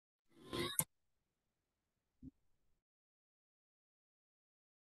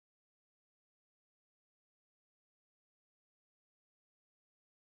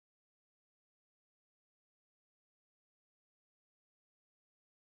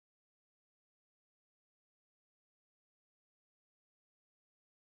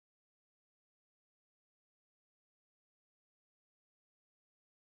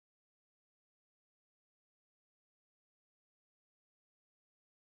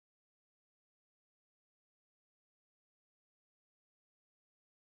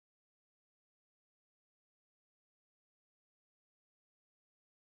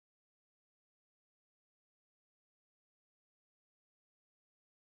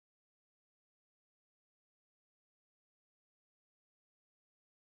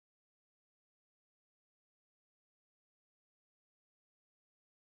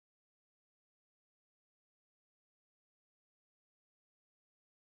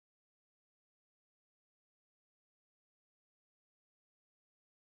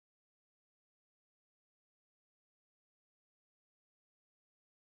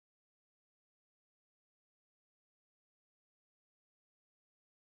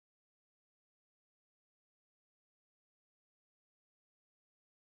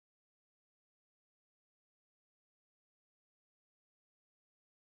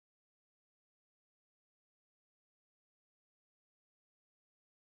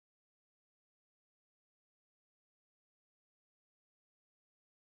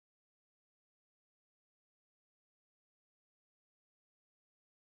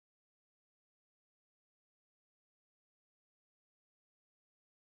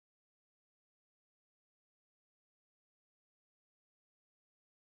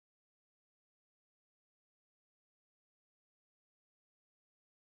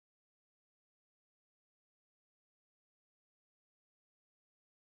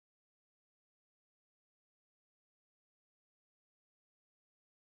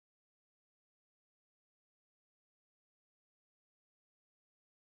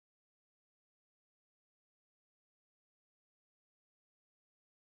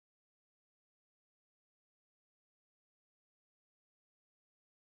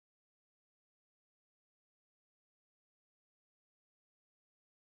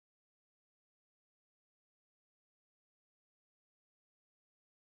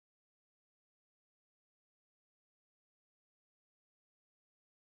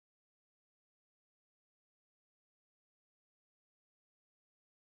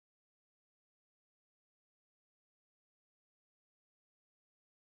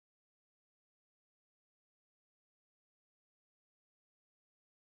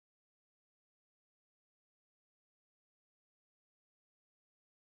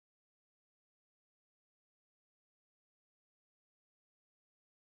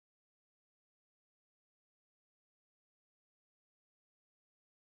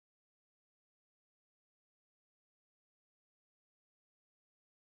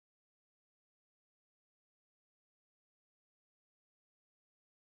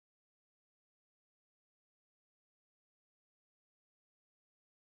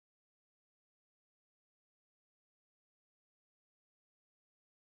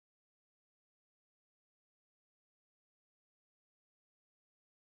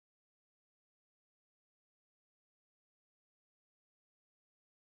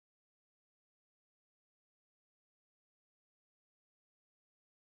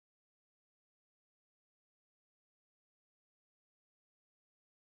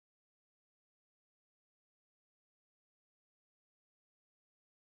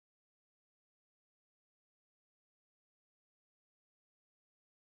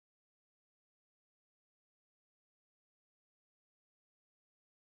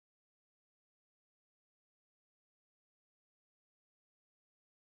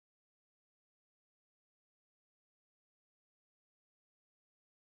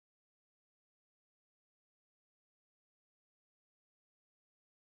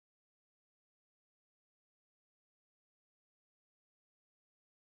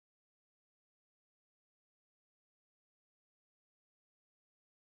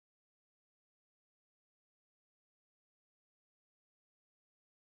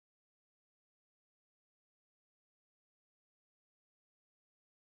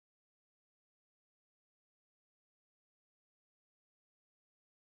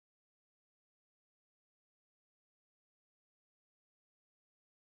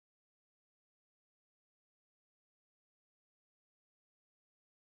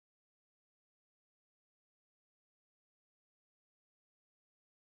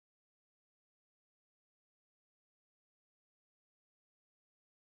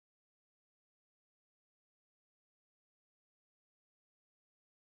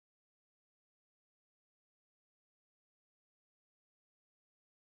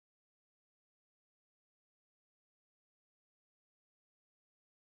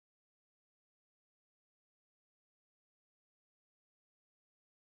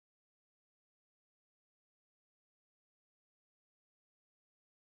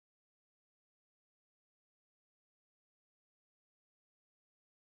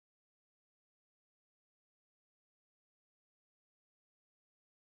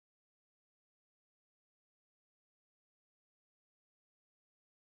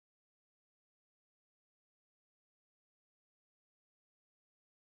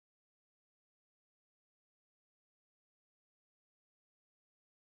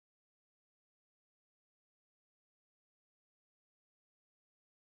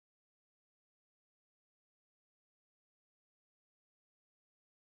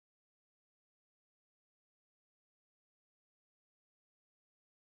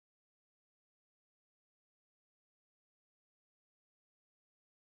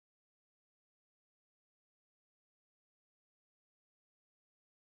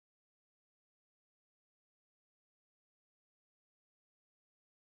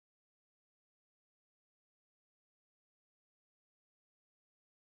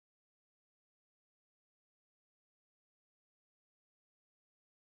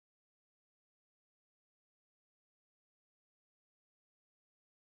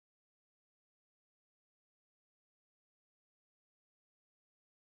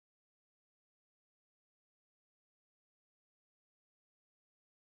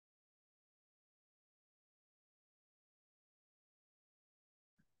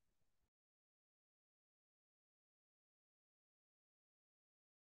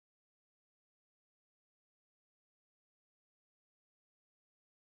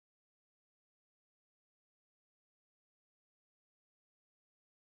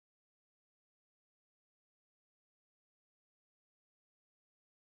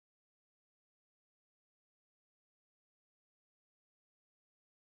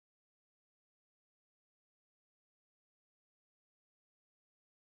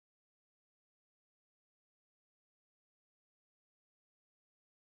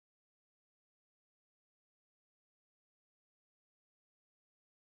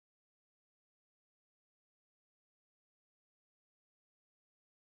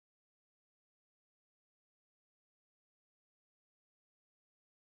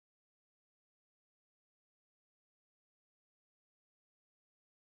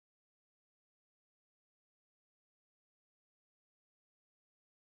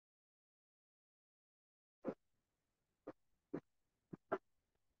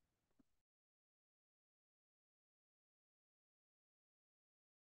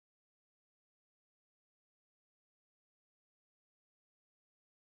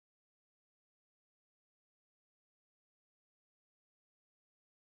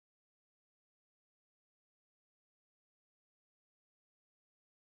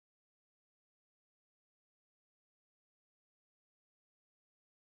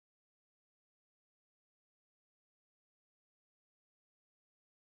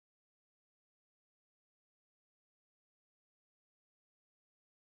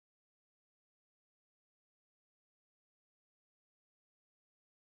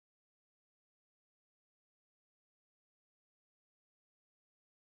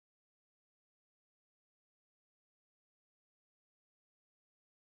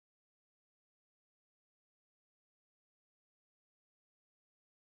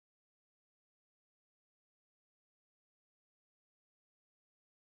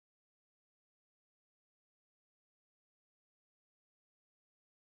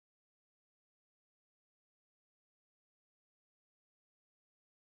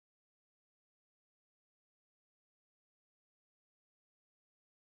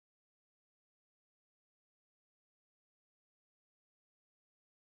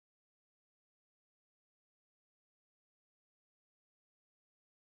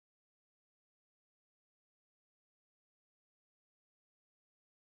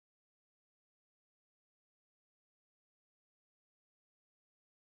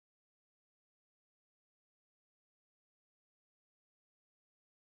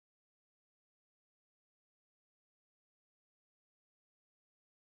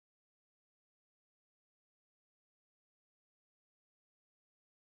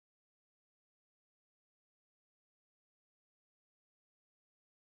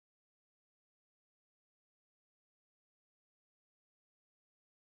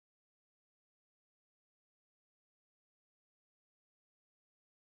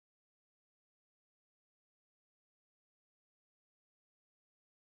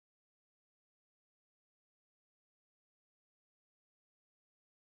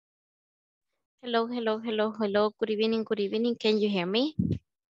Hello, hello, hello, hello. Good evening, good evening. Can you hear me?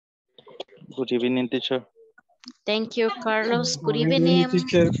 Good evening, teacher. Thank you, Carlos. Good Good evening, evening.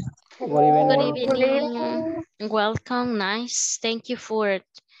 teacher. Good Good evening. evening. Welcome. Nice. Thank you for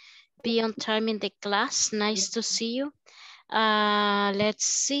being on time in the class. Nice to see you. Let's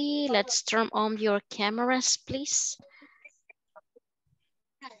see. Let's turn on your cameras, please.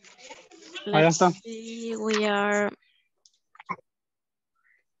 Allá Let's está. see. We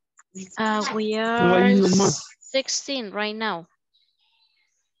Solo hay are uno más. 16 right now.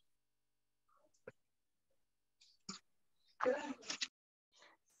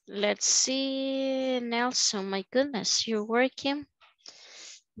 Let's see, Nelson. My goodness, you're working.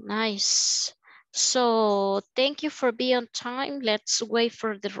 Nice. So thank you for being on time. Let's wait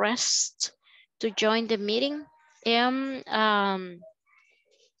for the rest to join the meeting. And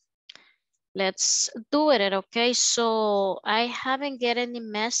let's do it, okay? So I haven't get any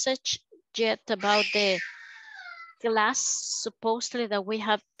message yet about the class supposedly that we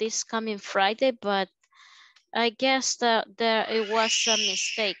have this coming Friday, but I guess that it was a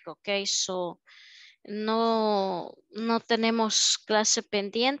mistake, okay? So no tenemos clase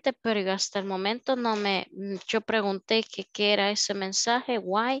pendiente, pero hasta el momento yo pregunté que qué era ese mensaje,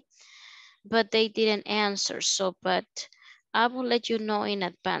 why, but they didn't answer. So, but I will let you know in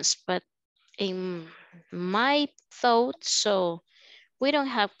advance. But in my thought, so we don't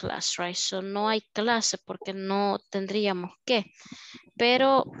have class, right? So no hay clase porque no tendríamos que.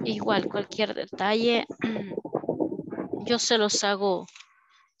 Pero igual, cualquier detalle, yo se los hago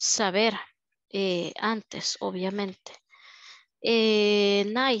saber antes, obviamente.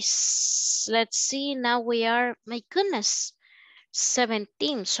 Nice. Let's see. Now we are, my goodness,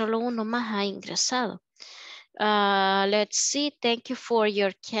 17. Solo uno más ha ingresado. Let's see. Thank you for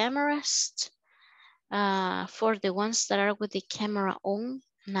your cameras. For the ones that are with the camera on.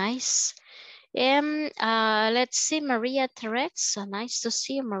 Nice. And let's see, Maria Teresa. Nice to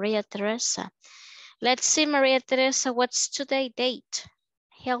see you, Maria Teresa. Let's see, Maria Teresa, what's today's date?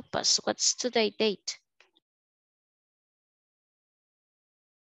 Help us. What's today's date?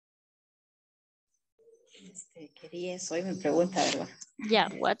 Quería eso, hoy me pregunta, ¿verdad? Yeah,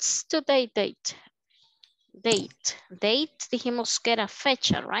 what's today's date? Date, dijimos que era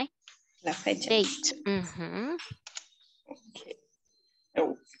fecha, right? La fecha. Date. Okay.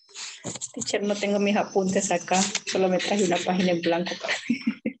 Oh. Teacher, no tengo mis apuntes acá, solo me traje una página en blanco.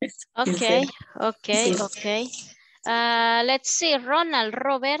 Okay, okay, Sí. okay. Let's see, Ronald,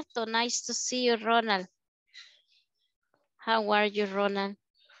 Roberto, nice to see you, Ronald. How are you, Ronald?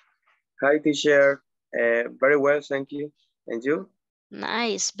 Hi, teacher. Very well, thank you. And you?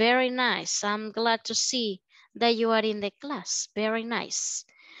 Nice, very nice. I'm glad to see that you are in the class. Very nice.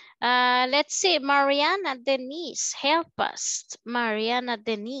 Let's see, Mariana Denise, help us. Mariana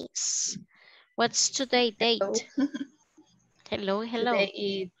Denise, what's today's date? Hello, hello. Today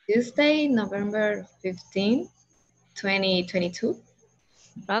is Tuesday, November 15, 2022.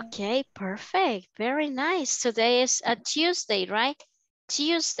 Okay, perfect. Very nice. Today is a Tuesday, right?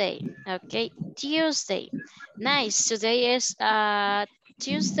 Tuesday. Okay, Tuesday. Nice. Today is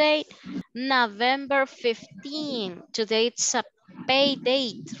Tuesday, November 15. Today it's a pay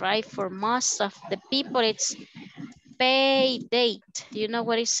date, right? For most of the people, it's pay date. Do you know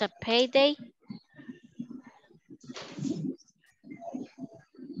what is a pay date?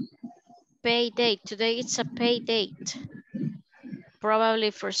 Pay date. Today it's a pay date.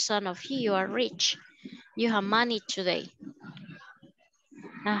 Probably for some of you, you are rich. You have money today.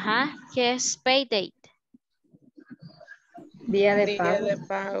 ¿Qué es pay date? Día de pago. Día de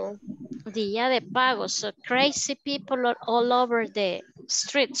pago. Día de pago. So crazy people are all over the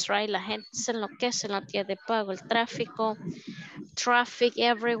streets, right? La gente se enloquece en los días de pago. El tráfico, traffic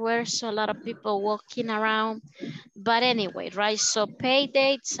everywhere. So a lot of people walking around. But anyway, right? So pay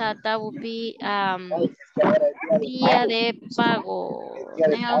dates, that would be día de pago.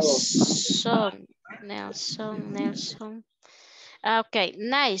 Nelson. Okay,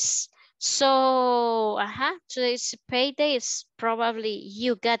 nice. So, today's payday is probably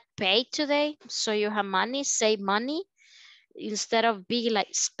you got paid today. So you have money, save money instead of being like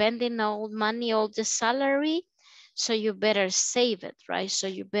spending all money, all the salary. So you better save it, right? So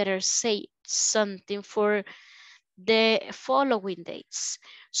you better save something for the following days.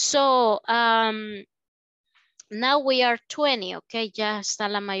 So, now we are 20, okay? Ya está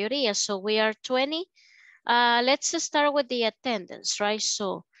la mayoría. So we are 20. Let's start with the attendance, right?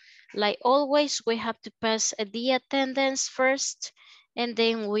 So like always, we have to pass the attendance first, and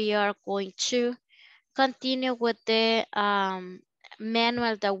then we are going to continue with the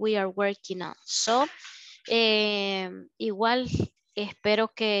manual that we are working on. So igual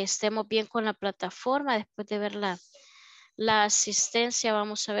Espero que estemos bien con la plataforma. Después de ver la asistencia,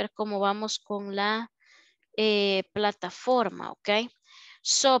 vamos a ver cómo vamos con la plataforma, ¿ok?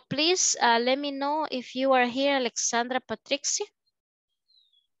 So please let me know if you are here, Alexandra Patricia.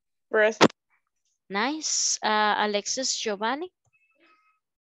 Present. Nice. Alexis Giovanni.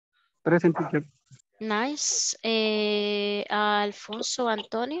 Present, teacher. Nice. Alfonso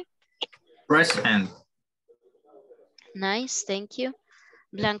Antonio. Present. Nice, thank you.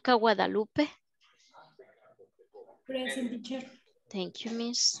 Blanca Guadalupe. Present, teacher. Thank you,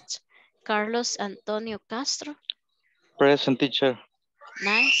 Miss. Carlos Antonio Castro. Present, teacher.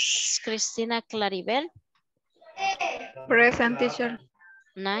 Nice. Cristina Claribel. Present, teacher.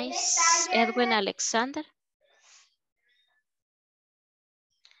 Nice. Edwin Alexander.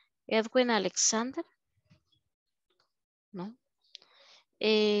 Edwin Alexander. No.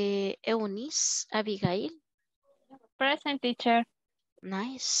 Eunice Abigail. Present, teacher.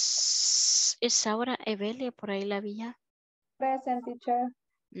 Nice. Isaura Evelia, por ahí la vi ya. Present, teacher.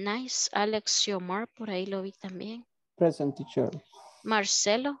 Nice. Alex Xiomar, por ahí lo vi también. Present, teacher.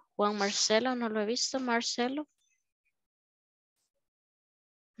 Marcelo, Juan Marcelo, no lo he visto. Marcelo.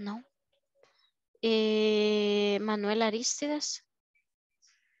 No. Manuel Aristides.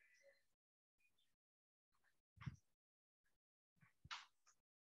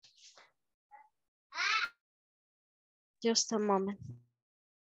 Just a moment.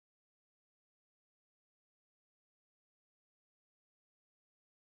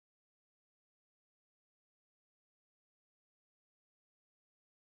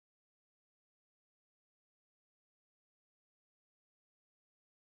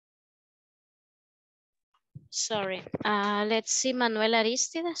 Sorry. Let's see, Manuel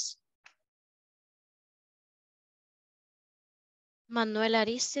Aristides. Manuel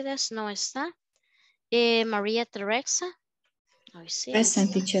Aristides no está. María Teresa. Oh, sí,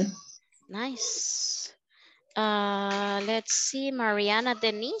 Present, teacher. nice. Let's see, Mariana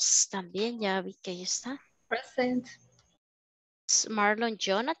Denise. También ya vi que ahí está. Present. Marlon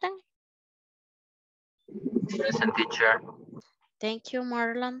Jonathan. Present, teacher. Thank you,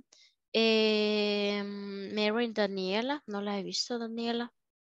 Marlon. Mary Daniela. No la he visto, Daniela.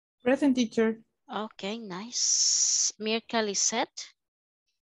 Present, teacher. Okay, nice. Mirka Lisette.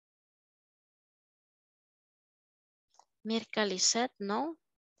 Mirka Lisette, no.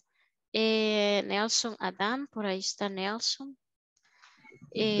 Nelson Adam, por ahí está Nelson.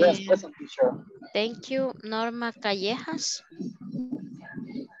 Yes, present, teacher. Thank you. Norma Callejas.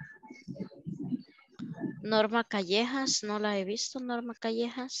 Norma Callejas, no la he visto. Norma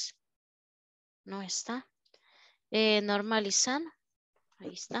Callejas. No está. Norma Lizano.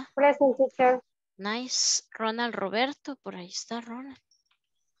 Ahí está. Present, teacher. Nice. Ronald Roberto, por ahí está Ronald.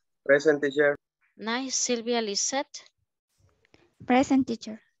 Present, teacher. Nice. Silvia Lisette. Present,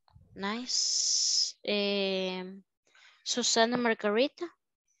 teacher. Nice. Susana Margarita.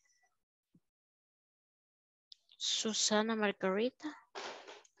 Susana Margarita.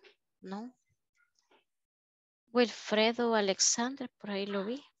 No. Wilfredo Alexander, por ahí lo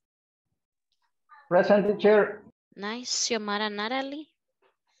vi. Present, teacher. Nice. Xiomara Natalie.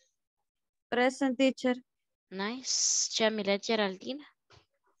 Present, teacher. Nice. Jamilet Geraldina.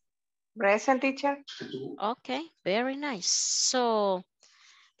 Present, teacher. Okay, very nice. So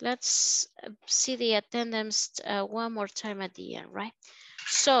let's see the attendance one more time at the end, right?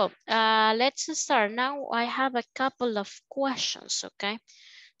 So let's start. Now I have a couple of questions, okay?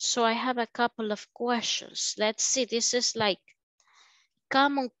 So I have a couple of questions. Let's see, this is like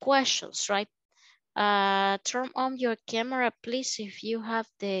common questions, right? Turn on your camera, please, if you have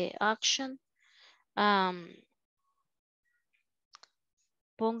the option.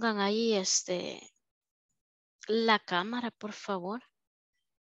 Pongan ahí la cámara, por favor.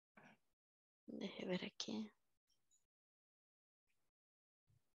 Deje ver aquí.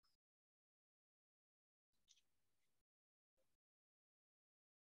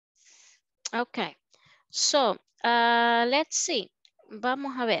 Okay, so let's see.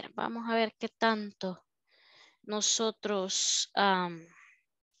 Vamos a ver qué tanto nosotros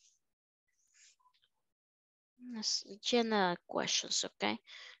llena questions, okay.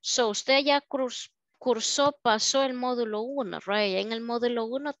 So usted ya cursó, pasó el módulo 1, right? En el módulo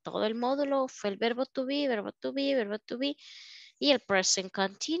 1, todo el módulo fue el verbo to be, verbo to be, verbo to be y el present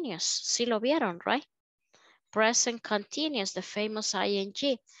continuous. Sí lo vieron, right? Present continuous, the famous ing.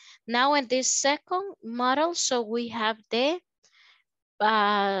 Now in this second model, so we have the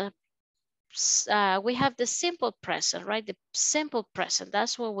simple present, right? The simple present,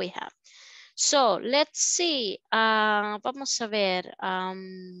 that's what we have. So let's see, vamos a ver.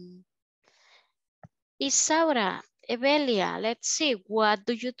 Isaura, Evelia, let's see, what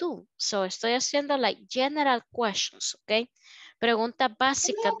do you do? So, estoy haciendo like general questions, ¿ok? Preguntas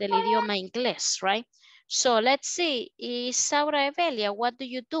básicas del idioma inglés, right? So, let's see, Isaura Evelia, what do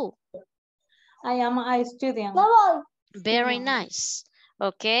you do? I am a student. Very nice.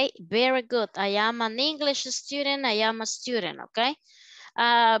 Okay, very good. I am an English student. I am a student, okay?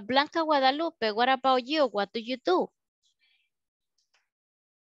 Blanca Guadalupe, what about you? What do you do?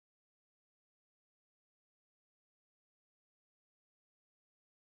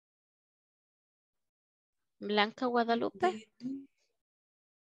 Blanca Guadalupe.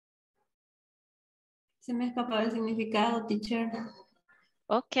 Se me escapaba el significado, teacher.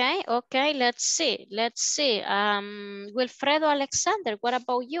 Okay, okay, let's see. Let's see. Wilfredo Alexander, what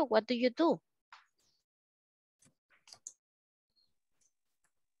about you? What do you do?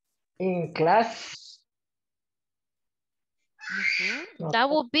 In class. That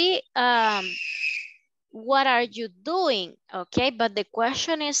would be what are you doing? Okay, but the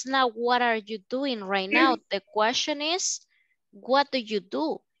question is not what are you doing right now? The question is what do you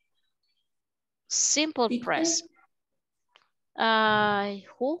do? Simple present.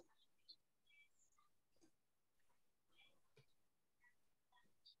 Who?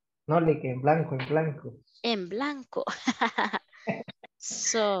 No, like en blanco, en blanco. En blanco.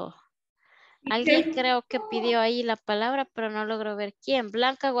 So, alguien creo que pidió ahí la palabra, pero no logro ver quién.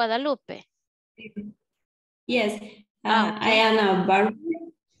 Blanca Guadalupe. Yes, Okay. I am a barber.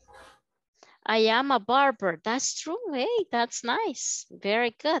 I am a barber. That's true. Hey, that's nice.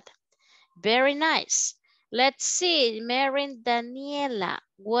 Very good. Very nice. Let's see, Marin Daniela.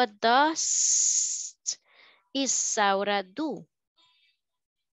 What does Isaura do?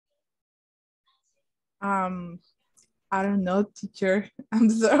 I don't know, teacher. I'm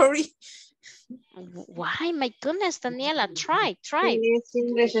sorry. Why? My goodness, Daniela, try. Is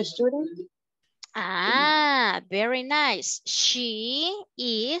English student? Ah, very nice. She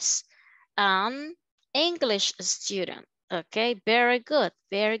is an English student. Okay, very good,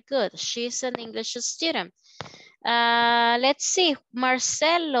 very good. She's an English student. Let's see,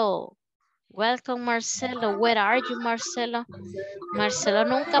 Marcelo. Welcome, Marcelo. Where are you, Marcelo? Marcelo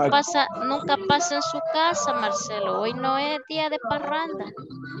nunca pasa en su casa, Marcelo. Hoy no es día de parranda.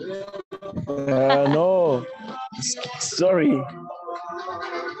 No, sorry.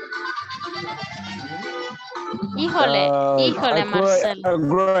 Híjole, Marcelo.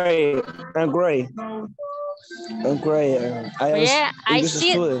 I'm great. Yeah, I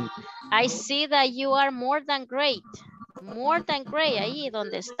see that you are more than great. More than great. Ahí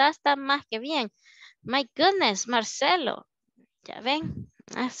donde está más que bien. My goodness, Marcelo. Ya ven.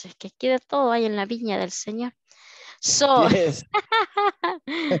 Es que aquí de todo hay en la viña del Señor. So, yes.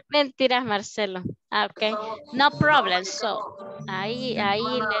 Mentiras, Marcelo. Okay, no problem. So, ahí,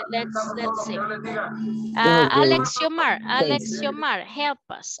 let's see. Alex Yomar, help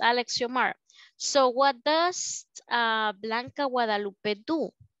us. Alex Yomar. So, what does Blanca Guadalupe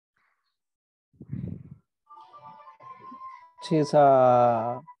do? She's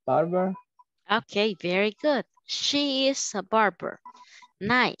a barber. Okay, very good. She is a barber.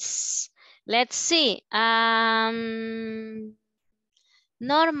 Nice. Let's see. Norma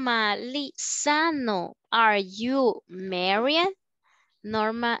Lizano, are you married?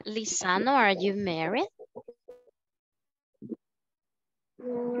 Norma Lizano, are you married?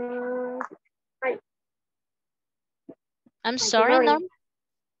 I'm sorry, Norma.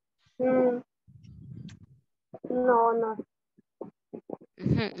 No.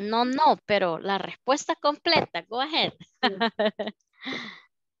 No, pero la respuesta completa. Go ahead.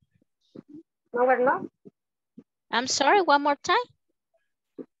 No, we're not. I'm sorry, one more time.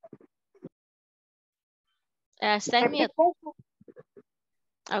 Stay mute.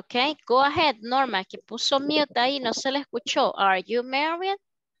 Okay, go ahead, Norma, que puso mute ahí, no se le escuchó. Are you married?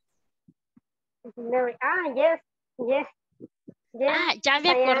 Married. Yes. Ya me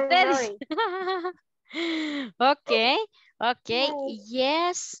acordé. Okay.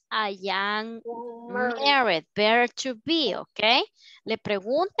 Yes, I am married. Better to be, okay. Le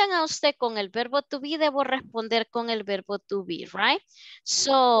preguntan a usted con el verbo to be, debo responder con el verbo to be, right?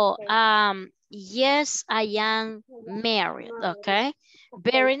 So, yes, I am married, okay.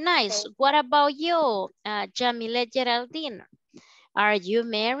 Very nice. What about you, Jamilet Geraldine? Are you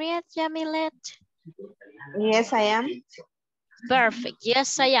married, Jamilet? Yes, I am. Perfect.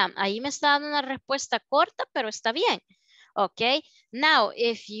 Yes, I am. Ahí me está dando una respuesta corta, pero está bien. Okay. Now,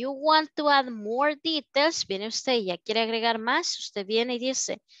 if you want to add more details, viene usted y ya quiere agregar más, usted viene y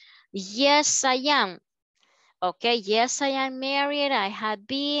dice, yes, I am. Ok, yes, I am married, I have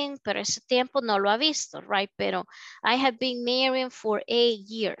been, pero ese tiempo no lo ha visto, right? Pero I have been married for 8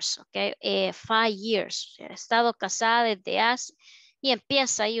 years, ok, 5 years. He estado casada desde hace, y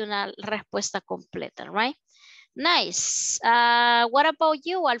empieza ahí una respuesta completa, right? Nice. What about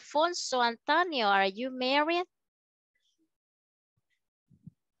you, Alfonso, Antonio? Are you married?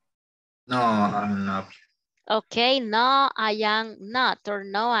 No, I'm not. Okay, no, I am not, or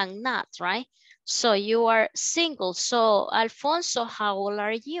no, I'm not, right? So you are single. So Alfonso, how old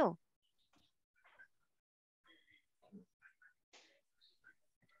are you?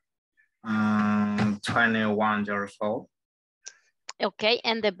 Um, 21 years old. Okay,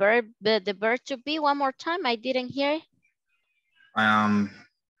 and the verb to be one more time. I didn't hear it. I am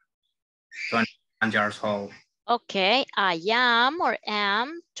 21 years old. Okay, I am or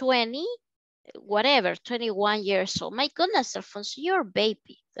am 20, whatever, 21 years old. My goodness, Alfonso, you're a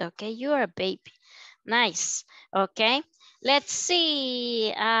baby. Okay, you're a baby. Nice. Okay, let's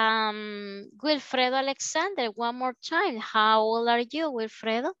see. Wilfredo Alexander, one more time. How old are you,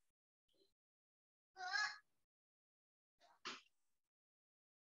 Wilfredo?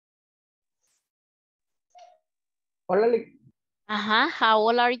 Hola, How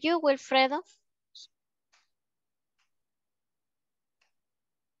old are you, Wilfredo?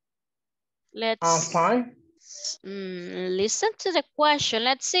 I'm fine. Listen to the question.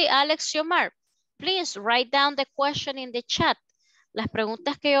 Let's see, Alex Yomar, please write down the question in the chat. Las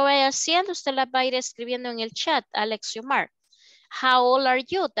preguntas que yo vaya haciendo, usted las va a ir escribiendo en el chat, Alex Yomar. How old are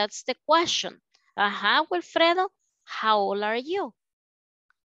you? That's the question. Wilfredo, how old are you?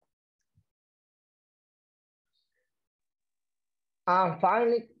 I'm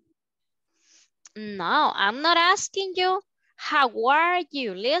fine. No, I'm not asking you. How are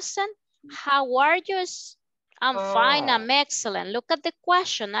you? Listen, how are you? I'm fine, I'm excellent. Look at the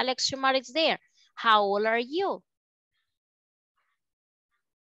question. Alex Yomar is there. How old are you?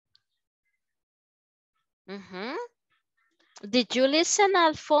 Did you listen a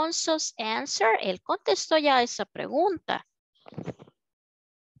Alfonso's answer? Él contestó ya esa pregunta.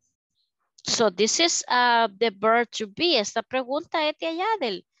 So this is the verb to be. Esta pregunta es de allá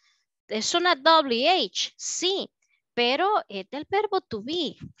es una WH, sí, pero es del verbo to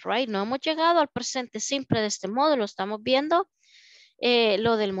be, right? No hemos llegado al presente simple de este módulo. Estamos viendo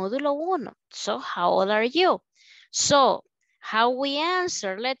lo del módulo 1. So, how old are you? So, how we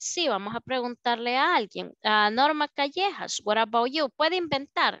answer? Let's see. Vamos a preguntarle a alguien. Norma Callejas, what about you? Puede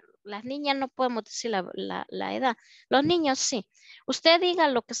inventar. Las niñas no podemos decir la edad. Los niños sí. Usted diga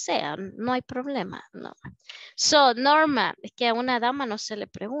lo que sea. No hay problema. No. So, Norma, es que a una dama no se le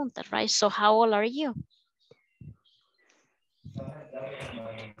pregunta, right? So, how old are you?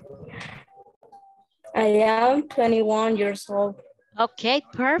 I am 21 years old. Okay,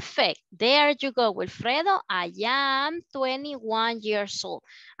 perfect. There you go, Wilfredo. I am 21 years old.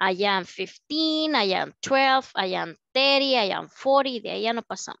 I am 15, I am 12, I am 30, I am 40. De ahí ya no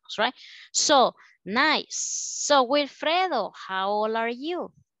pasamos, right? So, nice. So, Wilfredo, how old are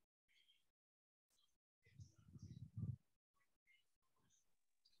you?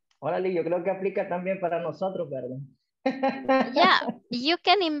 Órale, yo creo que aplica también para nosotros, ¿verdad? Yeah, you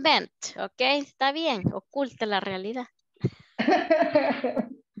can invent, okay? Está bien, oculte la realidad.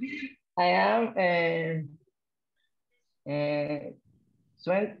 I am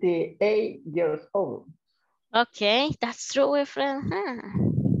 28 years old. Okay, that's true, Wilfredo.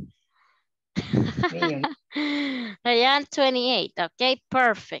 I am 28, okay,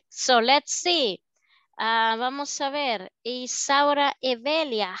 perfect. So let's see. Vamos a ver. Isaura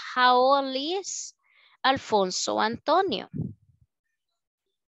Evelia, how old is Alfonso Antonio?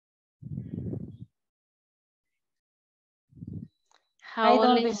 How I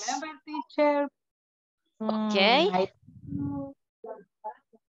don't old is... remember, teacher. Okay.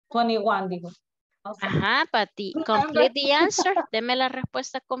 21, digo. But complete the answer. Deme la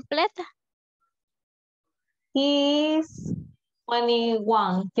respuesta completa. He is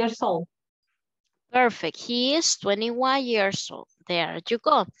 21 years old. Perfect. He is 21 years old. There you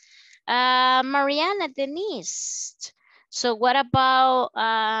go. Mariana Denise. So what about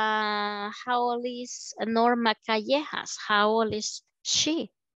how old is Norma Callejas? How old is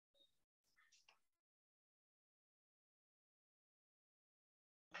she?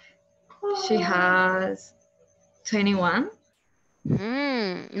 She has 21.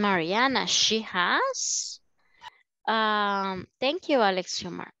 Mariana, she has? Thank you, Alex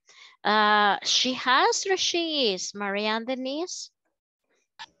Humar. She has or she is, Mariana Denise?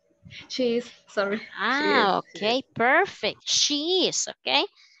 She is, sorry. Okay, perfect. She is, okay.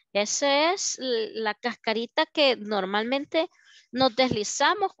 Esa es la cascarita que normalmente nos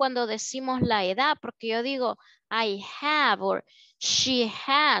deslizamos cuando decimos la edad, porque yo digo I have or she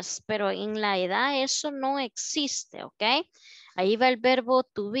has, pero en la edad eso no existe, ¿ok? Ahí va el verbo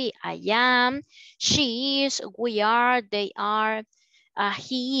to be. I am, she is, we are, they are,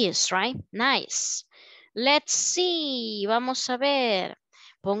 he is, right? Nice. Let's see. Vamos a ver.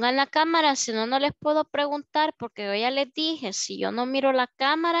 Pongan la cámara, si no, no les puedo preguntar porque yo ya les dije, si yo no miro la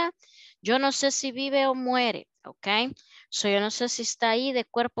cámara, yo no sé si vive o muere, ¿ok? So, yo no sé si está ahí de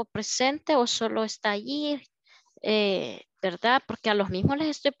cuerpo presente o solo está allí, ¿verdad? Porque a los mismos les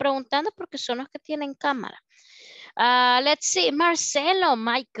estoy preguntando porque son los que tienen cámara. Let's see, Marcelo,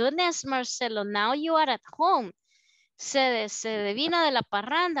 my goodness, Marcelo, now you are at home. Se vino de la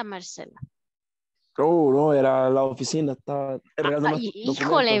parranda, Marcelo. Oh, no, era la oficina, estaba arreglando unos Híjole,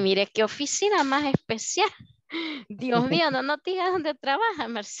 documentos. mire, qué oficina más especial. Dios mío, no nos digas dónde trabaja,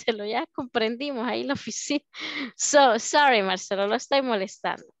 Marcelo, ya comprendimos ahí la oficina. So, sorry, Marcelo, lo estoy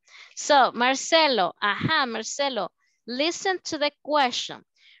molestando. So, Marcelo, Marcelo, listen to the question.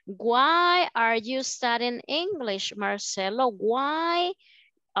 Why are you studying English, Marcelo? Why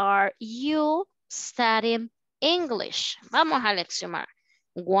are you studying English? Vamos a leccionar.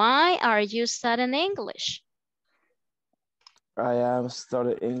 Why are you studying English? I am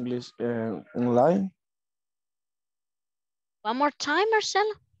studying English online. One more time,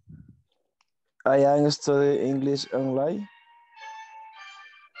 Marcelo. I am studying English online.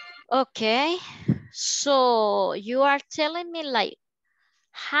 Okay, so you are telling me like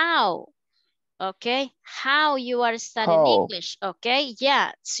how, okay, how you are studying How? English, okay,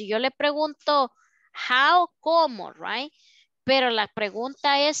 yeah. Si yo le pregunto how, cómo, right? Pero la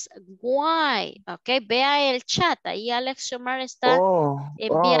pregunta es why, okay. Vea el chat, ahí Alex Omar está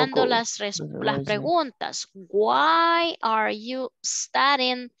enviando las preguntas. Why are you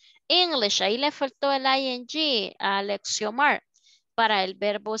studying English? Ahí le faltó el ing a Alex Omar para el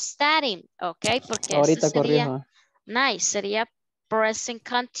verbo studying, ok, porque Ahorita ese sería, corrijo. nice, sería present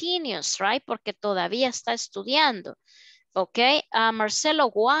continuous, right, porque todavía está estudiando, ok. Marcelo,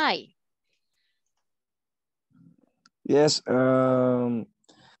 why? Yes, I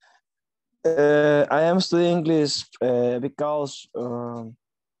am studying English because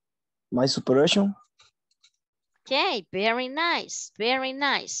my supervision. Okay, very nice, very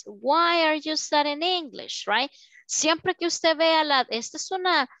nice. Why are you studying English, right? Siempre que usted vea esta es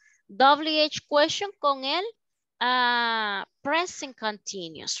una WH question con el present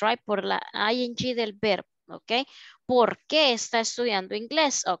continuous, right? Por la ing del verbo, ok. ¿Por qué está estudiando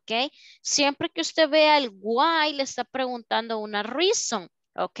inglés, ok? Siempre que usted vea el why, le está preguntando una reason,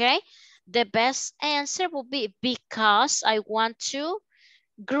 ok. The best answer will be because I want to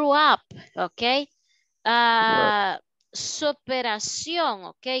grow up, ok. Superación,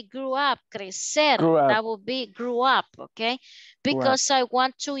 ok, grew up, crecer, Grew up. that would be grew up, ok, because I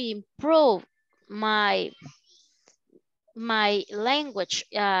want to improve my language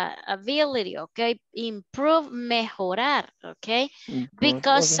ability, ok, improve, mejorar, ok,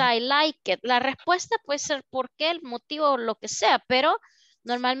 because I like it. La respuesta puede ser por qué, el motivo, lo que sea, pero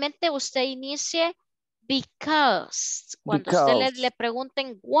normalmente usted inicie because. Cuando usted le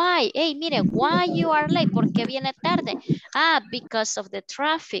pregunten why, hey, mire, why you are late, ¿por qué viene tarde? Because of the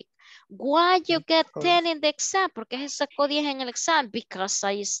traffic. Why you get 10 in the exam, ¿por qué se sacó 10 en el exam? Because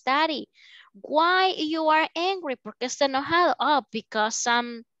I study. Why you are angry, ¿por qué está enojado? Because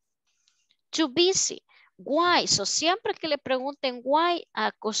I'm too busy. Why? So siempre que le pregunten why,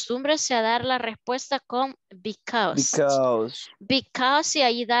 acostúmbrese a dar la respuesta con because. Because y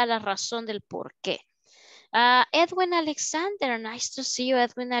ahí da la razón del por qué. Edwin Alexander, nice to see you,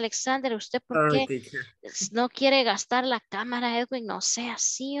 Edwin Alexander. ¿Usted por qué no quiere gastar la cámara, Edwin? No sea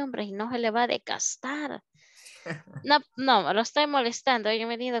así, hombre, y no se le va a desgastar. No, lo estoy molestando. Yo he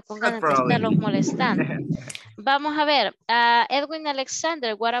venido con ganas de estarlos molestando. Vamos a ver. Edwin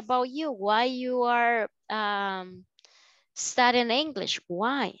Alexander, what about you? Why you are studying English?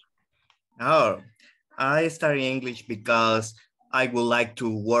 Why? Oh, I study English because I would like to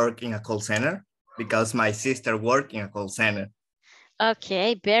work in a call center because my sister works in a call center.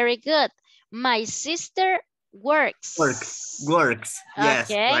 Okay, very good. My sister works. Yes,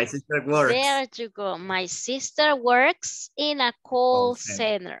 okay. My sister works. There you go. My sister works in a call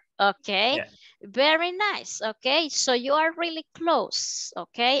center. Okay, yeah. Very nice. Okay, so you are really close.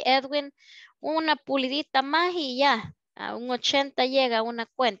 Okay, Edwin, una pulidita más y ya. A un 80 llega a una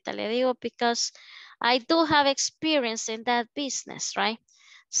cuenta. Le digo because I do have experience in that business, right?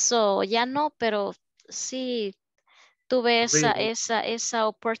 So ya no, pero sí tuve Really? esa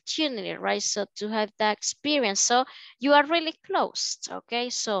opportunity, right? So to have that experience. So you are really close, okay?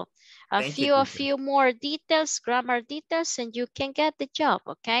 So a Thank you, teacher. few more details, grammar details, and you can get the job,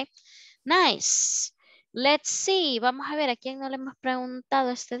 okay? Nice. Let's see. Vamos a ver a quién no le hemos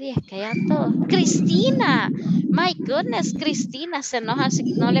preguntado este día. Es que ya todos. Cristina. My goodness, Cristina se enoja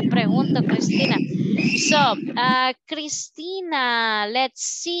si no le pregunto, Cristina. So, Cristina, let's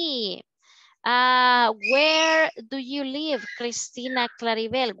see. Where do you live, Cristina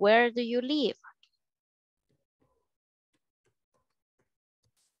Claribel? Where do you live?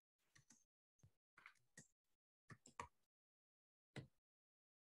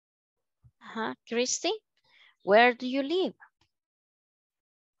 Christy, where do you live?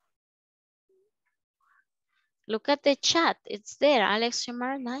 Look at the chat. It's there. Alex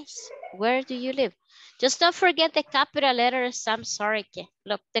Yomar, nice. Where do you live? Just don't forget the capital letters. I'm sorry que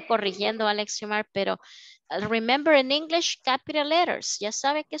lo esté corrigiendo, Alex Yomar, pero remember in English, capital letters. Ya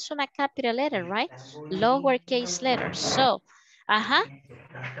sabe que es una capital letter, right? Lowercase letters. So,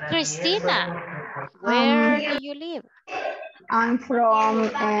 Cristina, where do you live? I'm from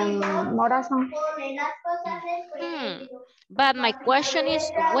Morazan. But my question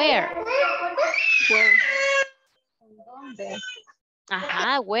is where? Where?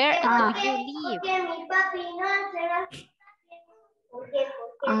 Where do you live?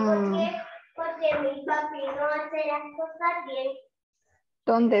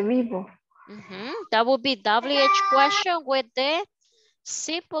 ¿Dónde vivo? That would be WH question with the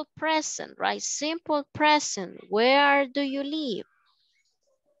simple present, right? Simple present. Where do you live?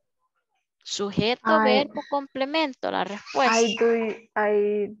 Sujeto, verbo, complemento, la respuesta.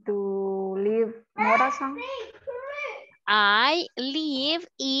 I do live Morazan. I live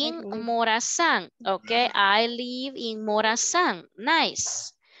in Morazan. Okay, I live in Morazan.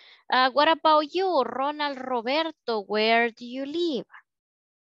 Nice. What about you, Ronald Roberto? Where do you live?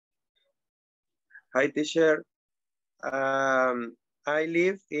 Hi, teacher. I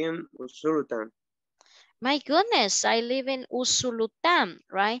live in Usulután. My goodness, I live in Usulután,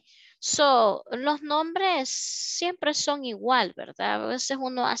 right? So, los nombres siempre son igual, ¿verdad? A veces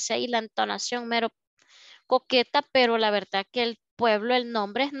uno hace ahí la entonación mero coqueta, pero la verdad que el pueblo, el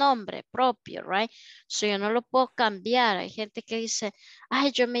nombre es nombre propio, right? So, yo no lo puedo cambiar. Hay gente que dice,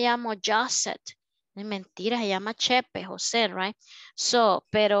 ay, yo me llamo Joseph. Es mentira, se llama Chepe, José, right? So,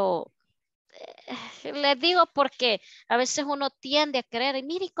 pero les digo porque a veces uno tiende a creer, y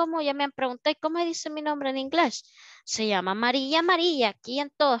mire cómo ya me han preguntado, ¿cómo dice mi nombre en inglés? Se llama María, María, aquí en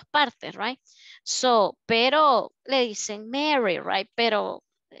todas partes, right? So, pero le dicen Mary, right? Pero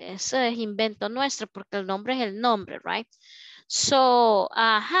eso es invento nuestro porque el nombre es el nombre, right? So,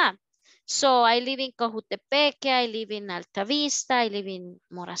 So, I live in Cojutepeque, I live in Altavista, I live in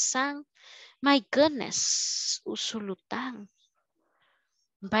Morazán. My goodness, Usulután.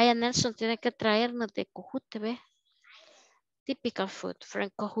 Vaya, Nelson, tiene que traernos de Cojute, ¿ve? Typical food from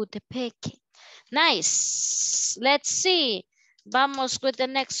Cojutepeque. Nice. Let's see. Vamos with the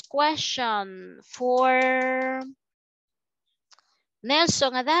next question for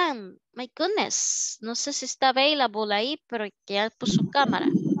Nelson Adán. My goodness. No sé si está available ahí, pero que ya puso cámara.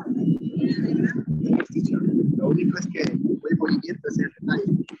 Lo único es que el movimiento es el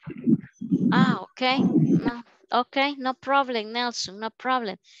detalle. Okay. No, okay, no problem, Nelson, no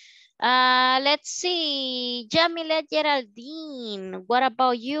problem. Let's see. Jamilet Geraldine, what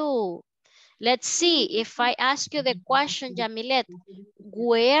about you? Let's see. If I ask you the question, Jamilet,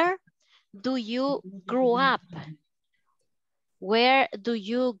 where do you grow up? Where do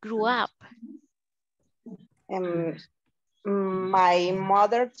you grow up? My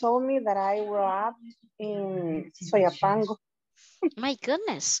mother told me that I grew up in Soyapango. My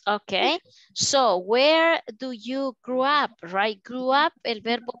goodness. Okay. So where do you grow up, right? Grew up, el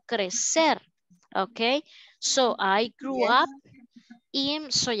verbo crecer. Okay. So I grew up in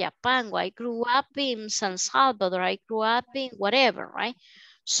Soyapango. I grew up in San Salvador. I grew up in whatever, right?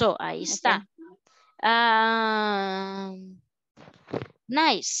 So ahí está.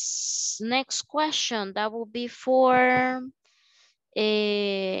 Nice. Next question. That will be for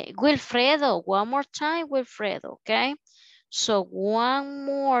Wilfredo. One more time, Wilfredo. Okay. So one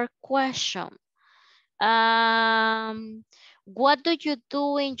more question. What do you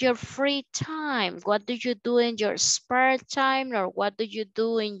do in your free time? What do you do in your spare time? Or what do you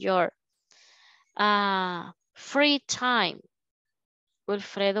do in your free time?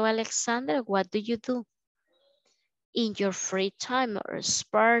 Wilfredo Alexander, what do you do in your free time or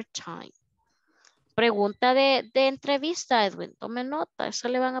spare time? Pregunta de entrevista, Edwin. Tome nota, eso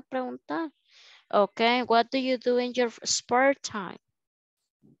le van a preguntar. Okay, what do you do in your spare time?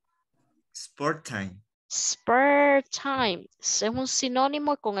 Sport time. Spare time. Es un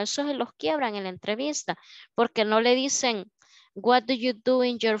sinónimo y con eso se los quiebran en la entrevista. Porque no le dicen, what do you do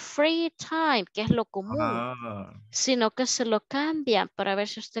in your free time? Que es lo común. Sino que se lo cambian para ver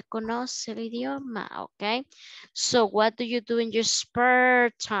si usted conoce el idioma. Ok. So, what do you do in your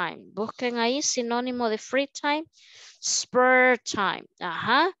spare time? Busquen ahí sinónimo de free time. Spare time.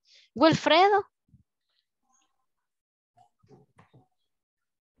 Ajá. Wilfredo.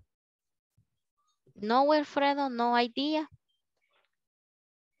 No, Wilfredo, no idea.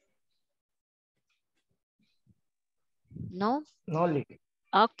 No. No, Lee.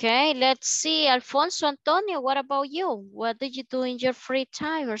 Okay, let's see. Alfonso Antonio, what about you? What do you do in your free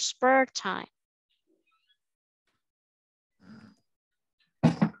time or spare time?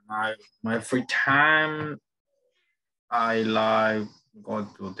 My free time, I like go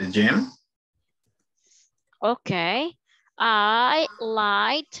to the gym. Okay, I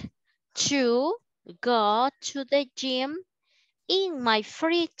like to go to the gym in my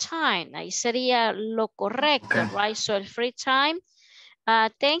free time. Ahí sería lo correcto, right? So el free time.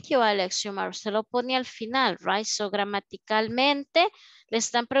 Thank you, Alex Yomar. Usted lo pone al final, right? So gramaticalmente le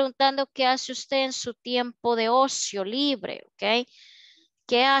están preguntando qué hace usted en su tiempo de ocio libre, ¿ok?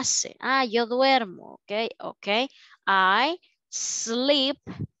 ¿Qué hace? Yo duermo, ¿ok? Ok. I sleep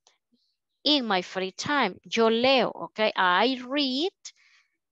in my free time. Yo leo, ¿ok? I read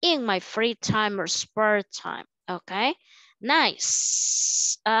in my free time or spare time, ¿ok?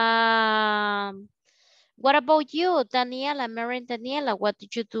 Nice. What about you, Daniela, Mary Daniela? What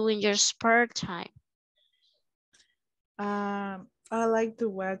did you do in your spare time? I like to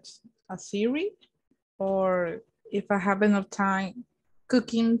watch a series, or if I have enough time,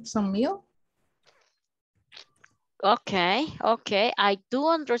 cooking some meal. Okay, okay, I do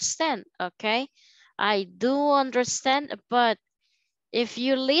understand, okay? I do understand, but if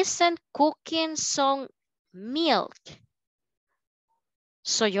you listen, cooking some milk.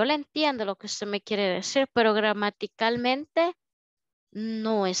 So yo le entiendo lo que usted me quiere decir, pero gramaticalmente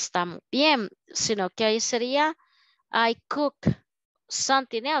no está muy bien, sino que ahí sería I cook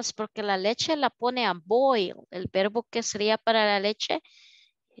something else, porque la leche la pone a boil. El verbo que sería para la leche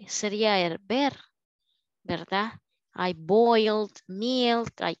sería hervir, ¿verdad? I boiled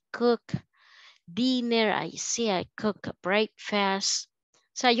milk, I cook dinner, I cook breakfast.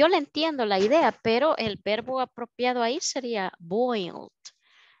 O sea, yo le entiendo la idea, pero el verbo apropiado ahí sería boiled.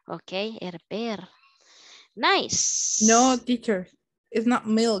 Ok, hervir. Nice. No, teacher, it's not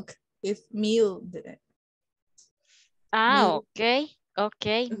milk, it's meal. Milk. Okay,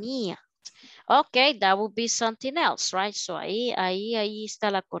 okay, meal. Okay, that would be something else, right? So ahí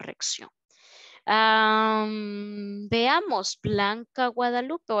está la corrección. Veamos, Blanca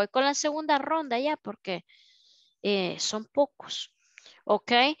Guadalupe. Voy con la segunda ronda ya porque son pocos.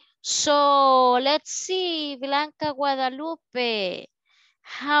 Okay, so let's see, Blanca Guadalupe.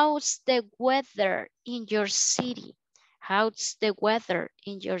 How's the weather in your city? How's the weather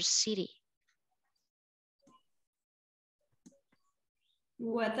in your city?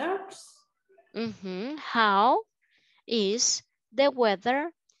 Weather. How is the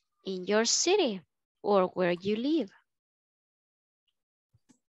weather in your city or where you live?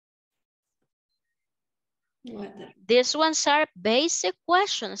 Weather. These ones are basic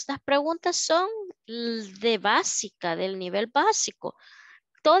questions. Estas preguntas son de básica, del nivel básico.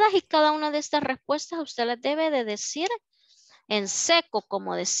 Todas y cada una de estas respuestas usted las debe de decir en seco,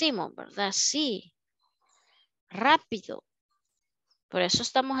 como decimos, ¿verdad? Sí, rápido. Por eso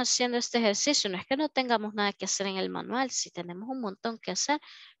estamos haciendo este ejercicio. No es que no tengamos nada que hacer en el manual, sí tenemos un montón que hacer,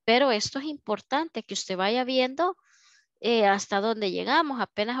 pero esto es importante que usted vaya viendo hasta dónde llegamos.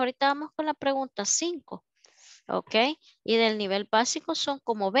 Apenas ahorita vamos con la pregunta 5, ¿ok? Y del nivel básico son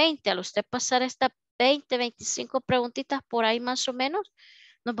como 20. Al usted pasar estas 20, 25 preguntitas por ahí más o menos,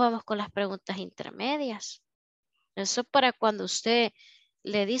 nos vamos con las preguntas intermedias. Eso para cuando usted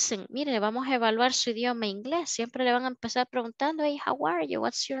le dicen, mire, vamos a evaluar su idioma inglés. Siempre le van a empezar preguntando, hey, how are you?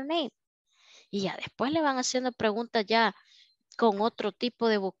 What's your name? Y ya después le van haciendo preguntas ya con otro tipo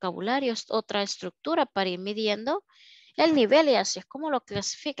de vocabulario, otra estructura para ir midiendo el nivel y así es como lo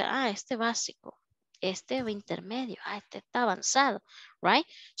clasifica. Este básico, este intermedio, este está avanzado, right?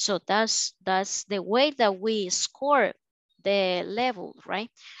 So that's the way that we score the level,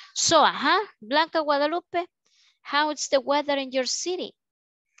 right? So, Blanca Guadalupe, how's the weather in your city?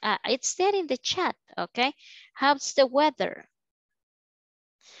 It's there in the chat, okay? How's the weather?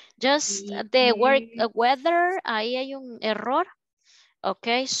 Just the word weather, ahí hay un error.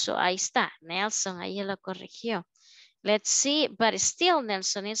 Okay, so ahí está. Nelson, ahí lo corrigió. Let's see, but still,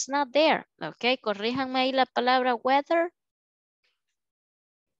 Nelson, it's not there. Okay, corríjanme ahí la palabra weather.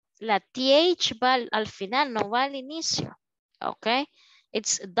 La TH va al final, no va al inicio. Okay.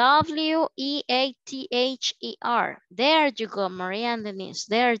 It's W-E-A-T-H-E-R. There you go, Maria and Denise.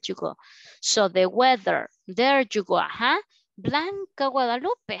 There you go. So the weather. There you go. Blanca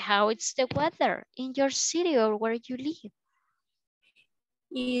Guadalupe, how is the weather in your city or where you live?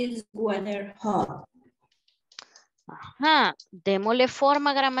 Is weather hot? Démosle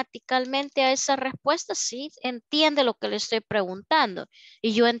forma gramaticalmente a esa respuesta. Sí, entiende lo que le estoy preguntando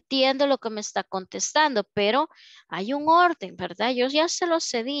y yo entiendo lo que me está contestando, pero hay un orden, ¿verdad? Yo ya se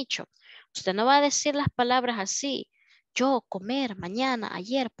los he dicho. Usted no va a decir las palabras así. Yo, comer, mañana,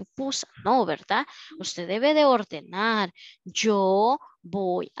 ayer, pupusa. No, ¿verdad? Usted debe de ordenar. Yo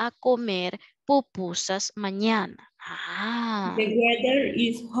voy a comer pupusas mañana. The weather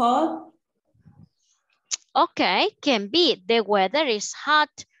is hot. Okay, can be. The weather is hot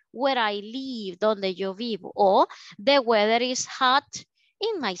where I live, donde yo vivo. O the weather is hot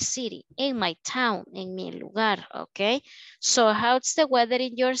in my city, in my town, en mi lugar, okay? So how's the weather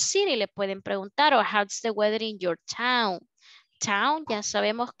in your city? Le pueden preguntar. O how's the weather in your town? Town, ya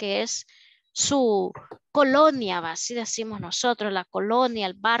sabemos que es su colonia, así decimos nosotros, la colonia,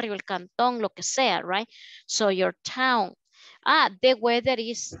 el barrio, el cantón, lo que sea, right? So your town. The weather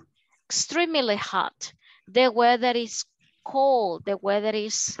is extremely hot. The weather is cold. The weather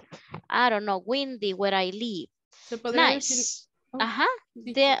is, I don't know, windy where I live. Nice.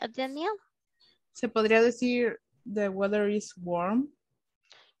 Daniel. ¿Se podría decir the weather is warm?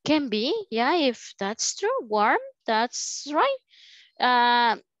 Can be, yeah, if that's true. Warm, that's right.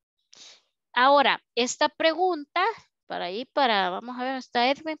 Ahora, esta pregunta, vamos a ver, está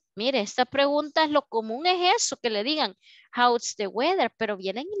Edwin. Mire, esta pregunta es lo común, es eso, que le digan, how's the weather, pero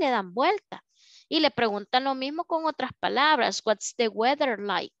vienen y le dan vuelta. Y le preguntan lo mismo con otras palabras, what's the weather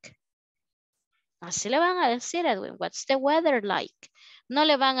like? Así le van a decir, Edwin, what's the weather like? No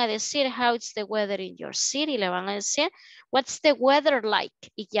le van a decir, how's the weather in your city, le van a decir, what's the weather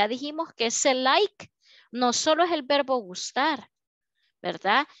like? Y ya dijimos que ese like no solo es el verbo gustar,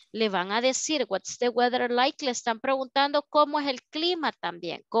 ¿verdad? Le van a decir, what's the weather like? Le están preguntando cómo es el clima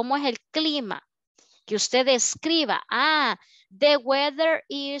también. ¿Cómo es el clima? Que usted escriba. The weather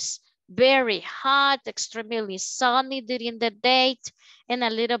is very hot, extremely sunny during the day, and a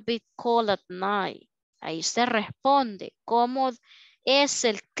little bit cold at night. Ahí usted responde cómo es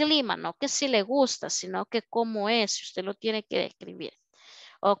el clima, no que si le gusta, sino que cómo es. Usted lo tiene que describir.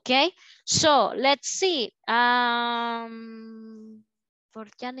 Ok, so let's see.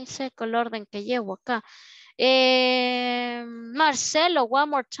 Porque ya ni sé el orden que llevo acá. Marcelo, one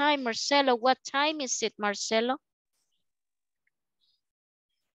more time. Marcelo, what time is it, Marcelo?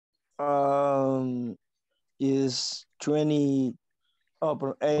 Is 8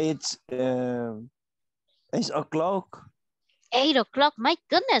 o'clock. 8 o'clock, my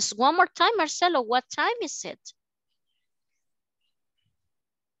goodness. One more time, Marcelo, what time is it?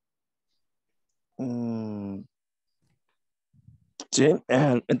 Sí,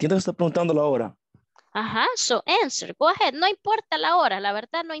 entiendo que está preguntando la hora. So answer, go ahead. No importa la hora, la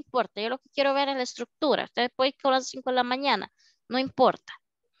verdad no importa. Yo lo que quiero ver es la estructura. Usted puede ir a las 5 de la mañana, no importa.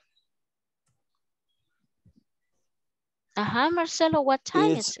 Marcelo, what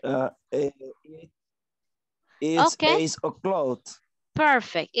time is it? It's 8 o'clock.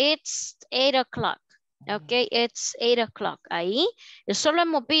 Perfect, it's 8 o'clock. Ok, it's 8 o'clock. Ahí, eso lo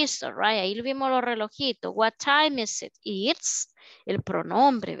hemos visto, right? Ahí vimos los relojitos. What time is it? It's el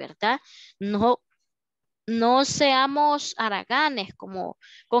pronombre, ¿verdad? No seamos haraganes como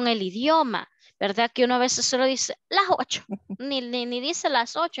con el idioma, ¿verdad? Que uno a veces solo dice las 8, ni dice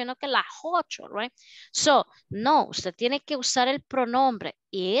las 8, sino que las 8, right? So, no, usted tiene que usar el pronombre.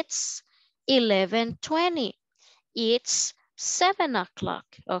 It's 11:20. It's 7 o'clock,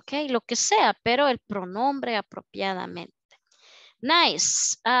 ok, lo que sea, pero el pronombre apropiadamente.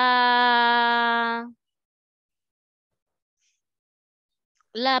 Nice.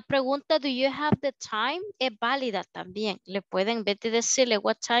 La pregunta, do you have the time? Es válida también. Le pueden, en vez de decirle,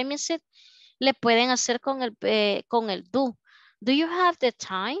 what time is it? Le pueden hacer con el do. Do you have the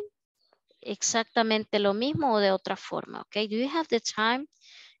time? Exactamente lo mismo o de otra forma, ok. Do you have the time?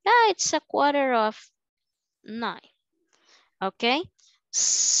 It's 8:45. Okay,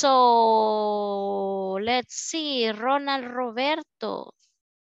 so let's see, Ronald Roberto.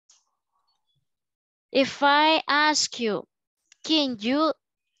 If I ask you, can you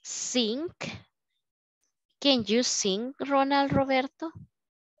sing? Can you sing, Ronald Roberto?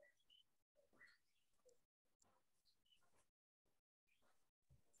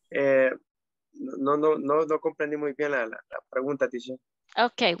 No comprendí muy bien la pregunta, teacher.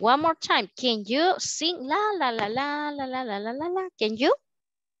 Okay, one more time. Can you sing? La, la, la, la, la, la, la, la, la, la. Can you?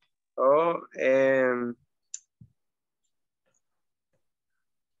 Oh,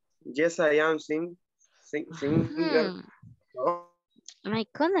 yes, I am singer. Oh. My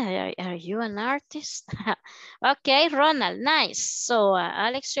goodness, are you an artist? Okay, Ronald, nice. So,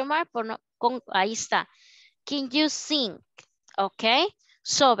 Alex Omar, ahí está. Can you sing? Okay.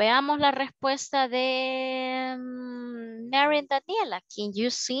 So, veamos la respuesta de Mary Daniela. Can you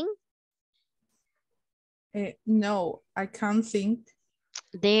sing? No, I can't sing.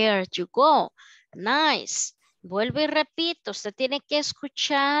 There you go. Nice. Vuelvo y repito, usted tiene que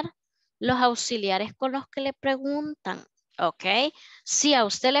escuchar los auxiliares con los que le preguntan. ¿Ok? Si a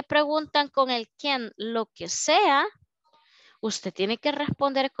usted le preguntan con el can lo que sea, usted tiene que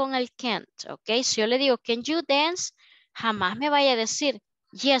responder con el can't. ¿Ok? Si yo le digo, can you dance? Jamás me vaya a decir,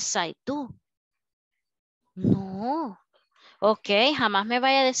 yes, I do. No. ¿Ok? Jamás me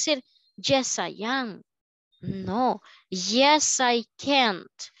vaya a decir, yes, I am. No. Yes, I can't.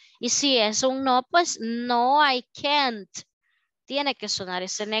 Y si es un no, pues no, I can't. Tiene que sonar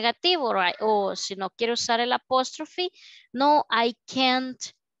ese negativo, right? O si no quiero usar el apóstrofe, no, I can't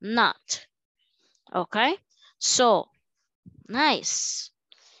not. Okay, so, nice.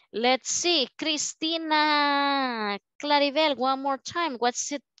 Let's see, Cristina Claribel, one more time.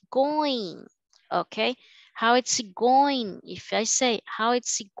 What's it going? Okay, how it's it going? If I say, how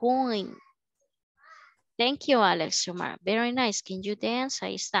it's it going? Thank you, Alex Omar. Very nice. Can you dance?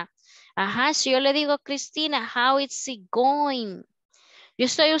 Ahí está. Ajá, si yo le digo, Cristina, how is it going? Yo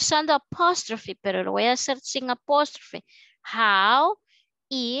estoy usando apóstrofe, pero lo voy a hacer sin apóstrofe. How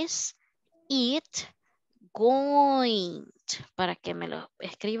is it going? Para que me lo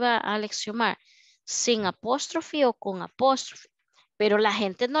escriba Alex Omar. Sin apóstrofe o con apóstrofe. Pero la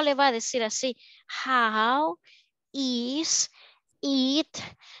gente no le va a decir así. How is it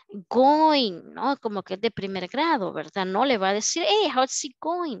going? ¿No? Como que es de primer grado, ¿verdad? No le va a decir, hey, how's it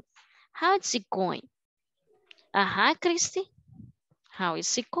going? How is it going? Ajá, Cristi. How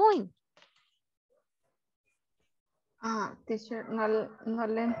is it going? Teacher, no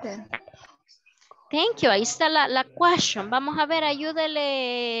le entiendo. Thank you. Ahí está la question. Vamos a ver,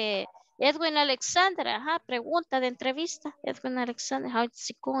 ayúdele. Edwin Alexander. Ajá, pregunta de entrevista. Edwin Alexander, how is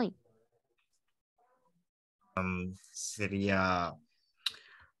it going? Sería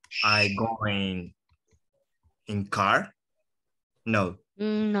I going in car? No.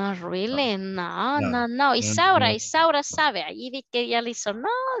 No, really, no. Isaura sabe. Ahí vi que ella le hizo, no,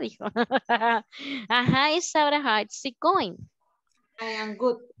 dijo. Ajá, Isaura, how is it going? I am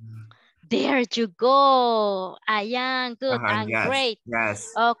good. There you go. I am good. I'm Yes, great.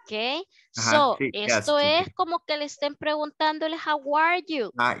 Yes. Ok. So, Sí, esto yes, es como que le estén preguntándole, how are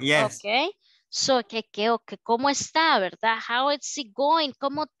you? Yes. Ok. So, ¿cómo está, verdad? How is it going?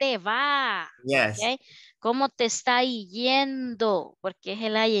 ¿Cómo te va? Yes. Okay. ¿Cómo te está yendo? Porque es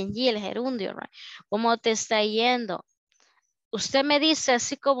el ing, el gerundio, right? ¿Cómo te está yendo? Usted me dice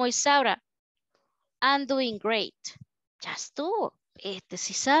así como Isaura, I'm doing great. Ya estuvo. Este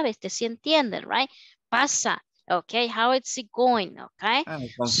sí sabe, este sí entiende, right? Pasa. Okay, how is it going? Okay.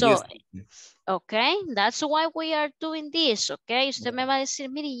 So, okay, that's why we are doing this, okay. Usted me va a decir,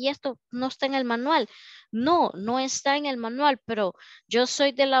 mire, y esto no está en el manual. No, no está en el manual, pero yo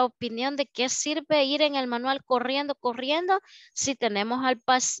soy de la opinión de que sirve ir en el manual corriendo, si tenemos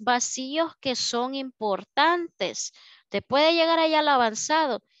vacíos que son importantes. Te puede llegar allá al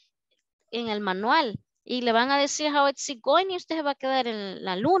avanzado en el manual y le van a decir how it's going y usted va a quedar en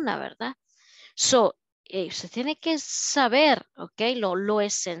la luna, ¿verdad? So, usted tiene que saber, ok, lo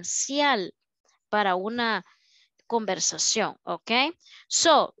esencial para una conversación, ok.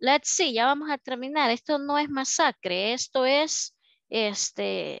 So, let's see, ya vamos a terminar. Esto no es masacre, esto es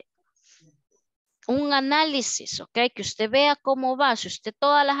un análisis, ok, que usted vea cómo va. Si usted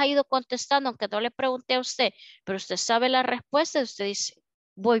todas las ha ido contestando, aunque no le pregunté a usted, pero usted sabe la respuesta, usted dice,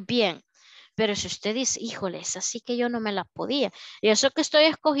 voy bien. Pero si usted dice, híjole, es así que yo no me la podía. Y eso que estoy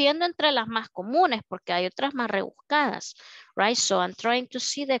escogiendo entre las más comunes, porque hay otras más rebuscadas. Right? So I'm trying to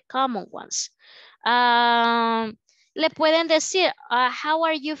see the common ones. Le pueden decir, how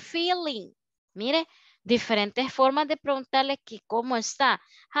are you feeling? Mire, diferentes formas de preguntarle que cómo está.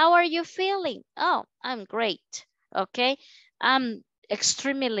 How are you feeling? Oh, I'm great. Okay. I'm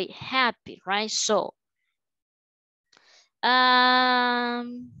extremely happy, right? So,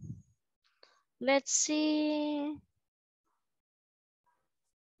 let's see.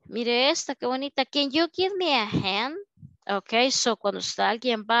 Mire esta, qué bonita. Can you give me a hand? Ok, so cuando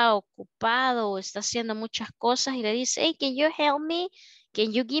alguien va ocupado o está haciendo muchas cosas y le dice, hey, can you help me?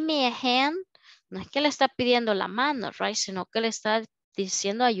 Can you give me a hand? No es que le está pidiendo la mano, right? Sino que le está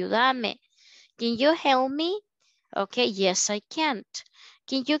diciendo, ayúdame. Can you help me? Ok, yes, I can't.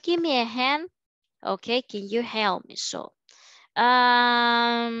 Can you give me a hand? Okay, can you help me? So,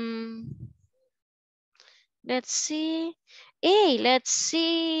 let's see. Hey, let's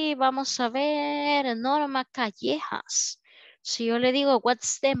see. Vamos a ver. Norma Callejas. Si yo le digo,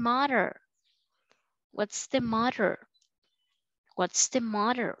 what's the matter? What's the matter? What's the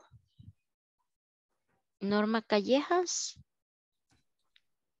matter? Norma Callejas.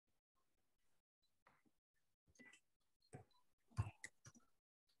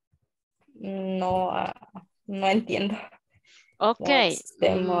 No, no entiendo. Okay. What's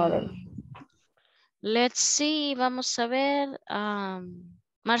the matter? Let's see. Vamos a ver.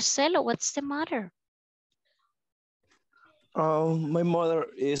 Marcelo, what's the matter? My mother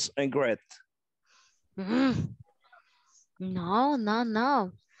is angry. No, no, no.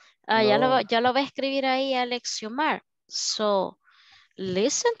 No. Ya lo voy a escribir ahí a Alexiomar. So,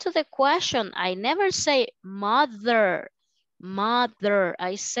 listen to the question. I never say mother, mother.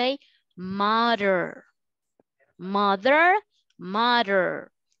 I say mother, mother, mother.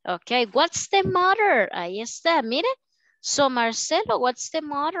 Okay, what's the matter? Ahí está, mire. So, Marcelo, what's the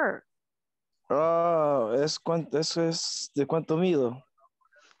matter? Eso es de cuánto mido.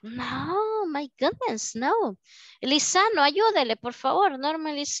 No, my goodness, no. Lizano, ayúdele, por favor.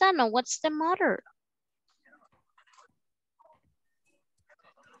 Norma Lizano, what's the matter?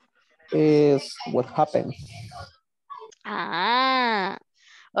 Is what happened. Ah,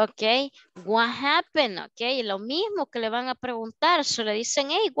 ok. What happened? Ok, lo mismo que le van a preguntar. So le dicen,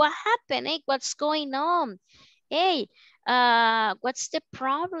 hey, what happened? Hey, what's going on? Hey, what's the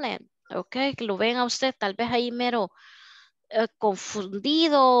problem? Ok, que lo ven a usted tal vez ahí mero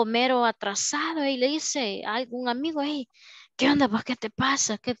confundido, mero atrasado y le dice a algún amigo, hey, ¿qué onda? Pues, ¿qué te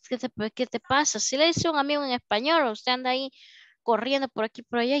pasa? ¿Qué te pasa? Si le dice a un amigo en español, usted anda ahí corriendo por aquí,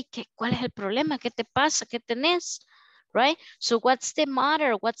 por allá, y ¿cuál es el problema? ¿Qué te pasa? ¿Qué tenés? Right? So what's the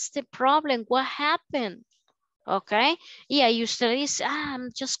matter? What's the problem? What happened? Okay. Y ahí usted dice,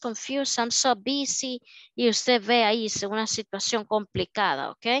 I'm just confused, I'm so busy. Y usted ve ahí una situación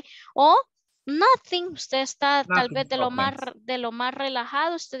complicada, ok. O nothing, usted está tal vez de lo más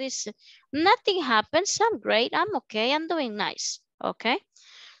relajado. Usted dice, nothing happens, I'm great, I'm okay, I'm doing nice. Okay.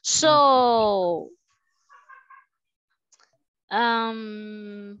 So,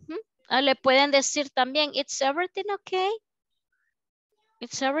 le pueden decir también, it's everything okay?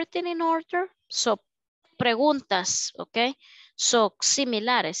 It's everything in order? So, preguntas, okay? So,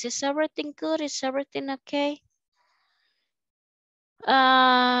 similares. Is everything good? Is everything okay?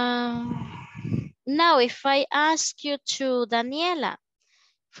 Now, if I ask you to Daniela,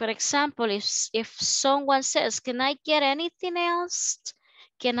 for example, if someone says, can I get anything else?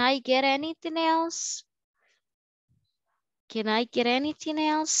 Can I get anything else? Can I get anything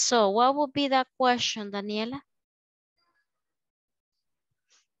else? So, what would be that question, Daniela?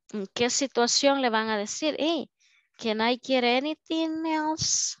 ¿En qué situación le van a decir, hey, can I get anything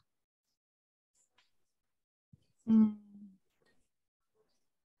else?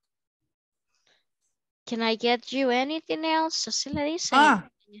 Can I get you anything else? Así le dicen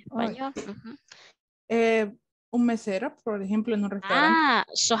en español. Un mesero, por ejemplo, en un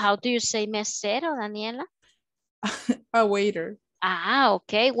restaurante. So how do you say mesero, Daniela? A waiter.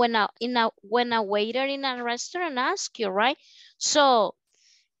 Okay. When a waiter in a restaurant asks you, right? So,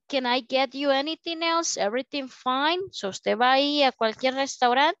 can I get you anything else? Everything fine? So, usted va ahí a cualquier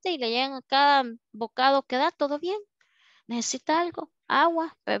restaurante y le llegan a cada bocado que da, ¿todo bien? ¿Necesita algo?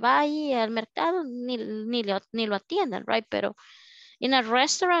 Agua, pues va ahí al mercado, ni lo atienden, right? Pero in a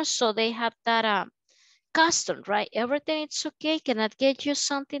restaurant, so they have that custom, right? Everything is okay. Can I get you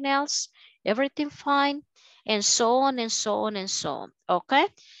something else? Everything fine? And so on and so on and so on. Okay?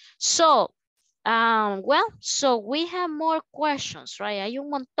 So, well, so we have more questions, right? Hay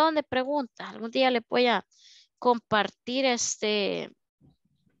un montón de preguntas. Algún día le voy a compartir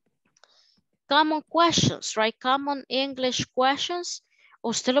common questions, right? Common English questions.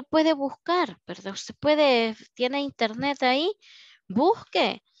 Usted lo puede buscar, ¿verdad? Usted tiene internet ahí,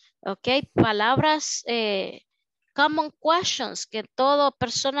 busque, ok, palabras, common questions que toda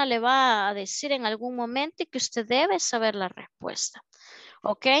persona le va a decir en algún momento y que usted debe saber la respuesta.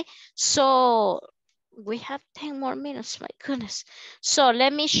 Ok, so we have 10 more minutes, my goodness. So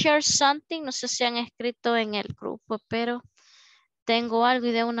let me share something. No sé si han escrito en el grupo, pero tengo algo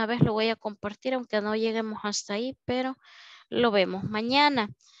y de una vez lo voy a compartir, aunque no lleguemos hasta ahí, pero lo vemos mañana.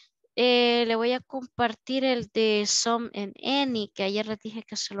 Le voy a compartir el de some and any, que ayer les dije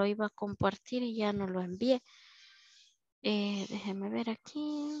que se lo iba a compartir y ya no lo envié. Déjenme ver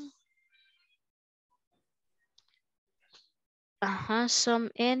aquí. Ajá, some,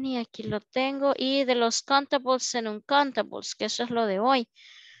 any, aquí lo tengo. Y de los contables and uncontables, que eso es lo de hoy.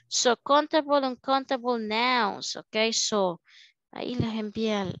 So, contable, uncountable nouns, ok. So, ahí les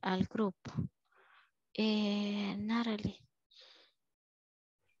envié al grupo. Natalie.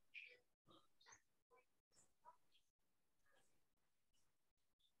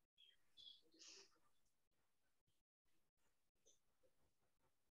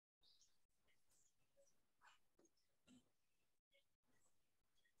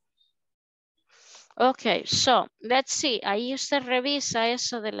 Ok, so, let's see. Ahí usted revisa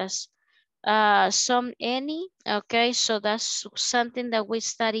eso de las some, any. Okay, so that's something that we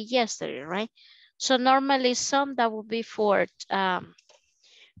studied yesterday, right? So normally some that would be for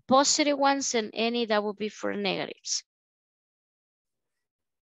positive ones and any that would be for negatives.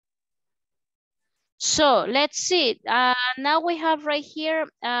 So let's see. Now we have right here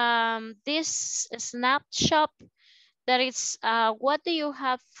this snapshot that is what do you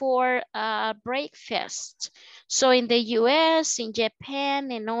have for breakfast? So in the US, in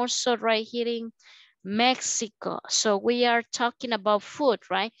Japan, and also right here in Mexico. So we are talking about food,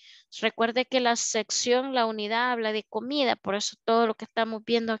 right? Recuerde que la sección, la unidad habla de comida, por eso todo lo que estamos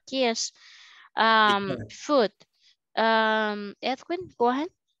viendo aquí es food. Edwin, go ahead.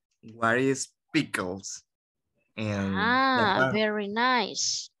 What is pickles? Very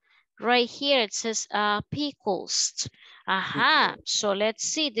nice. Right here it says pickles. Aha, so let's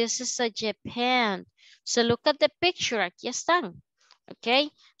see, this is a Japan. So look at the picture, aquí están.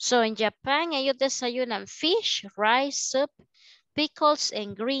 Okay, so in Japan ellos desayunan fish, rice, soup, pickles,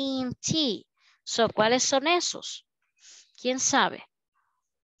 and green tea. So, ¿cuáles son esos? ¿Quién sabe?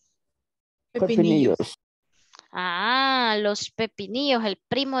 Pepinillos. Los pepinillos, el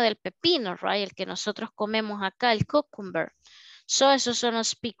primo del pepino, right? El que nosotros comemos acá, el cucumber. So, esos son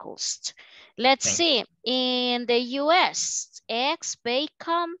los pickles. Let's see. In the US, eggs,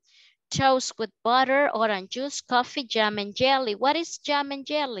 bacon, toast with butter, orange juice, coffee, jam and jelly. What is jam and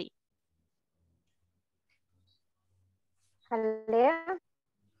jelly? Jalea.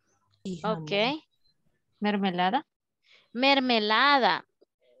 Ok. Mermelada. Mermelada.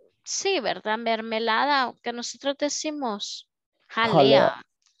 Sí, ¿verdad? Mermelada, aunque nosotros decimos jalea.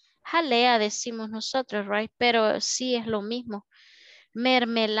 Jalea decimos nosotros, right? Pero sí es lo mismo.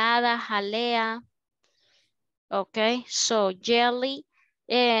 Mermelada, jalea. Ok, so jelly.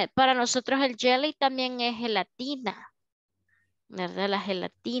 Para nosotros el jelly también es gelatina. ¿Verdad? La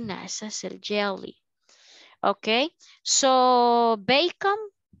gelatina, ese es el jelly. Ok, so bacon.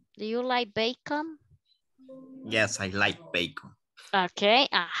 Do you like bacon? Yes, I like bacon. Okay,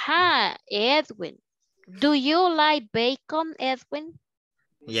 ajá, Edwin. Do you like bacon, Edwin?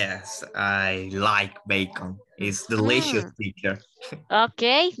 Yes, I like bacon. It's delicious, teacher.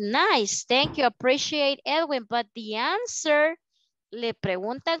 Okay, nice. Thank you. Appreciate Edwin. But the answer, le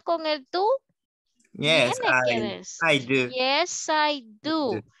preguntan con el tú. Yes, I do. Yes, I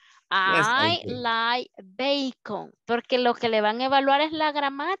do. Yes, I I do. like bacon. Porque lo que le van a evaluar es la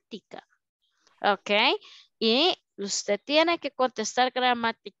gramática. Ok. Y usted tiene que contestar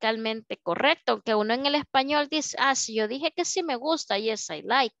gramaticalmente correcto. Aunque uno en el español dice, si yo dije que sí me gusta, yes, I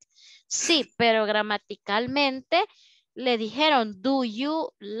like. Sí, pero gramaticalmente le dijeron, do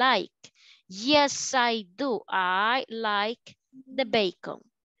you like? Yes, I do. I like the bacon.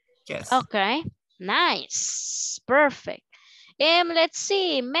 Yes. Okay, nice, perfect. Let's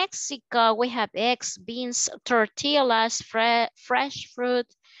see, Mexico, we have eggs, beans, tortillas, fresh fruit,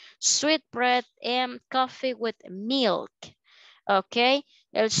 sweet bread, and coffee with milk. Okay,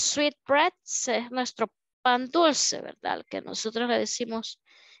 el sweet bread es nuestro pan dulce, ¿verdad? El que nosotros le decimos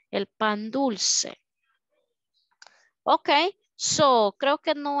el pan dulce. Okay, so creo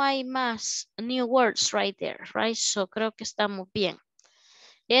que no hay más new words right there, right? So creo que estamos bien.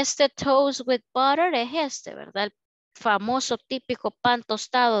 Este toast with butter es este, ¿verdad? El famoso típico pan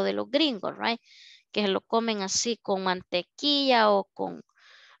tostado de los gringos, right? Que lo comen así con mantequilla o con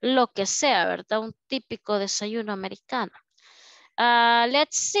lo que sea, ¿verdad? Un típico desayuno americano.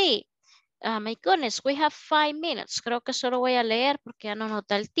 Let's see. My goodness, we have 5 minutes. Creo que solo voy a leer porque ya no nos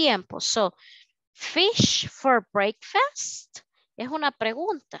da el tiempo. So, fish for breakfast. Es una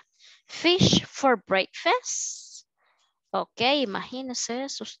pregunta. Fish for breakfast. Ok, imagínese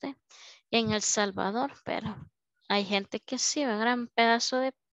eso usted. En El Salvador, pero hay gente que sí, un gran pedazo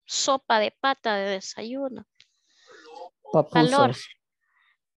de sopa de pata de desayuno. Calor.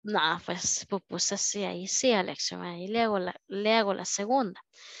 No, pues sí, ahí sí, Alexion, ahí le hago la segunda.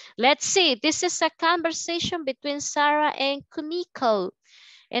 Let's see, this is a conversation between Sarah and Kumiko.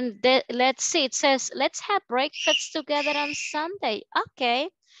 And let's see, it says, let's have breakfast together on Sunday. Okay.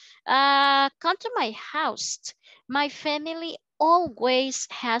 Come to my house. My family always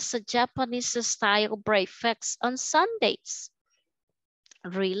has a Japanese style breakfast on Sundays.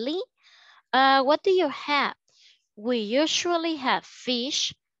 Really? What do you have? We usually have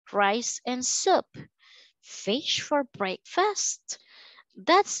fish, rice, and soup. Fish for breakfast?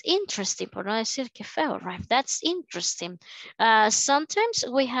 That's interesting, por no decir que feo, right? That's interesting. Sometimes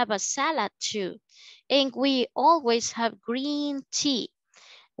we have a salad too, and we always have green tea.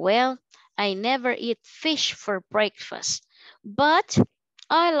 Well, I never eat fish for breakfast, but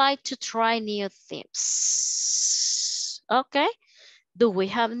I like to try new things. Okay, do we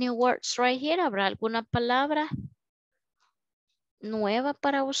have new words right here? ¿Habrá alguna palabra nueva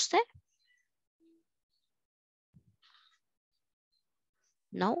para usted?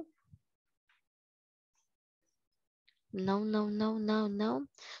 No. No.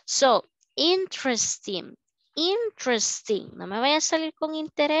 So, interesting. No me vaya a salir con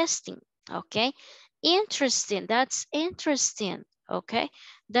interesting. Okay. Interesting. That's interesting. Okay.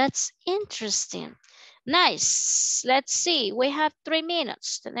 That's interesting. Nice. Let's see. We have 3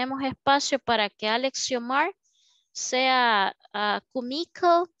 minutes. Tenemos espacio para que Alex y Omar sea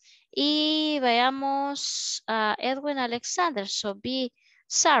Kumiko y veamos a Edwin Alexander. So, be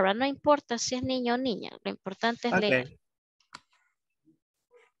Sarah. No importa si es niño o niña. Lo importante es leer.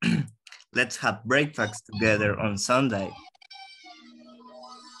 Let's have breakfast together on Sunday.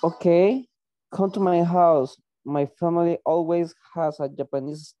 Okay, come to my house. My family always has a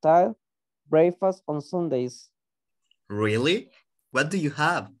Japanese style breakfast on Sundays. Really? What do you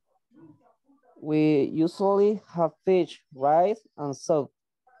have? We usually have fish, rice, and soup.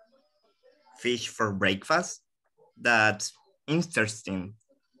 Fish for breakfast? That's interesting.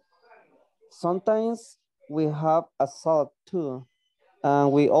 Sometimes we have a salad too.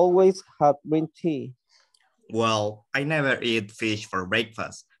 And we always have green tea. Well, I never eat fish for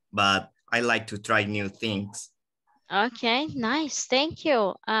breakfast, but I like to try new things. Okay, nice. Thank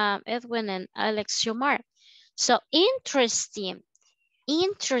you, Edwin and Alex Yomar. So interesting.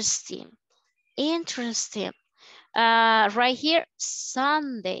 Right here,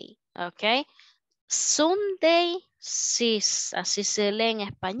 Sunday, okay. Sunday, sí, así se lee en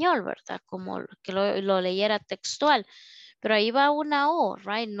español, ¿verdad? Como que lo leyera textual. Pero ahí va una O,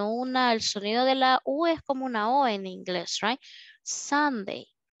 right? No una, el sonido de la U es como una O en inglés, right? Sunday,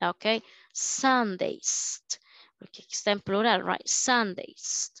 ok. Sundays, porque aquí está en plural, right?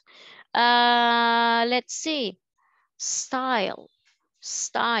 Sundays. Let's see. Styled.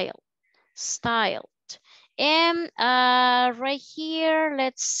 And right here,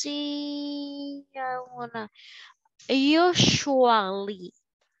 let's see. Usually,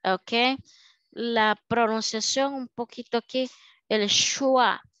 ok. La pronunciación un poquito aquí, el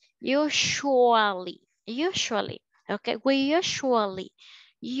schwa, usually, okay, we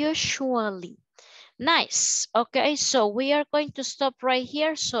usually, nice, okay, so we are going to stop right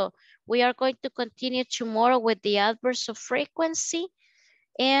here, so we are going to continue tomorrow with the adverbs of frequency,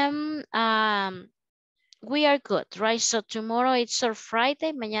 and we are good, right, so tomorrow it's our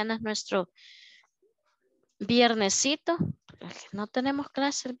Friday, mañana es nuestro viernesito. No tenemos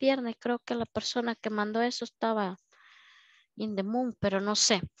clase el viernes. Creo que la persona que mandó eso estaba in the moon, pero no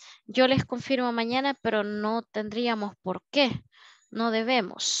sé. Yo les confirmo mañana, pero no tendríamos por qué. No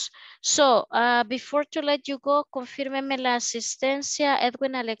debemos. So, before to let you go, confírmeme la asistencia.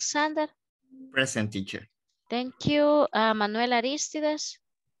 Edwin Alexander. Present, teacher. Thank you. Manuel Aristides.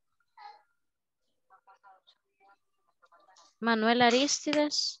 Manuel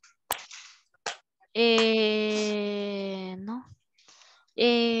Aristides. No.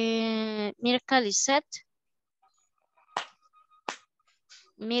 Mirka Lisette.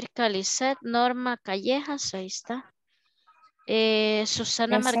 Norma Callejas, ahí está.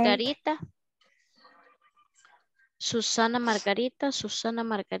 Susana Margarita. Susana Margarita.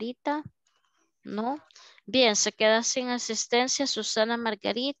 No. Bien, se queda sin asistencia Susana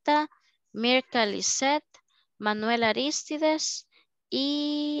Margarita, Mirka Lisette, Manuel Aristides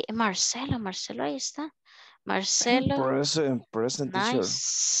y Marcelo ahí está. Marcelo. Present teacher.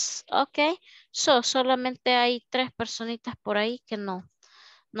 Nice. Ok. So, solamente hay 3 personitas por ahí que no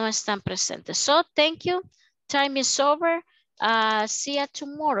están presentes. So, thank you. Time is over. See you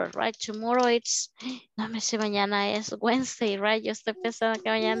tomorrow, right? Tomorrow it's, no me sé, mañana es Wednesday, right? Yo estoy pensando que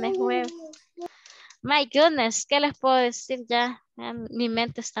mañana es jueves. My goodness, ¿qué les puedo decir ya? Mi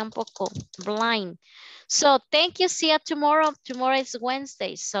mente está un poco blind. So, thank you. See you tomorrow. Tomorrow is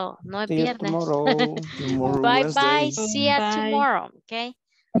Wednesday, so no es viernes. Bye bye. See you tomorrow. Okay.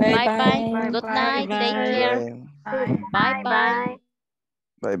 Bye bye. Good night. Take care. Bye. Bye bye.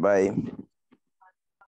 Bye bye.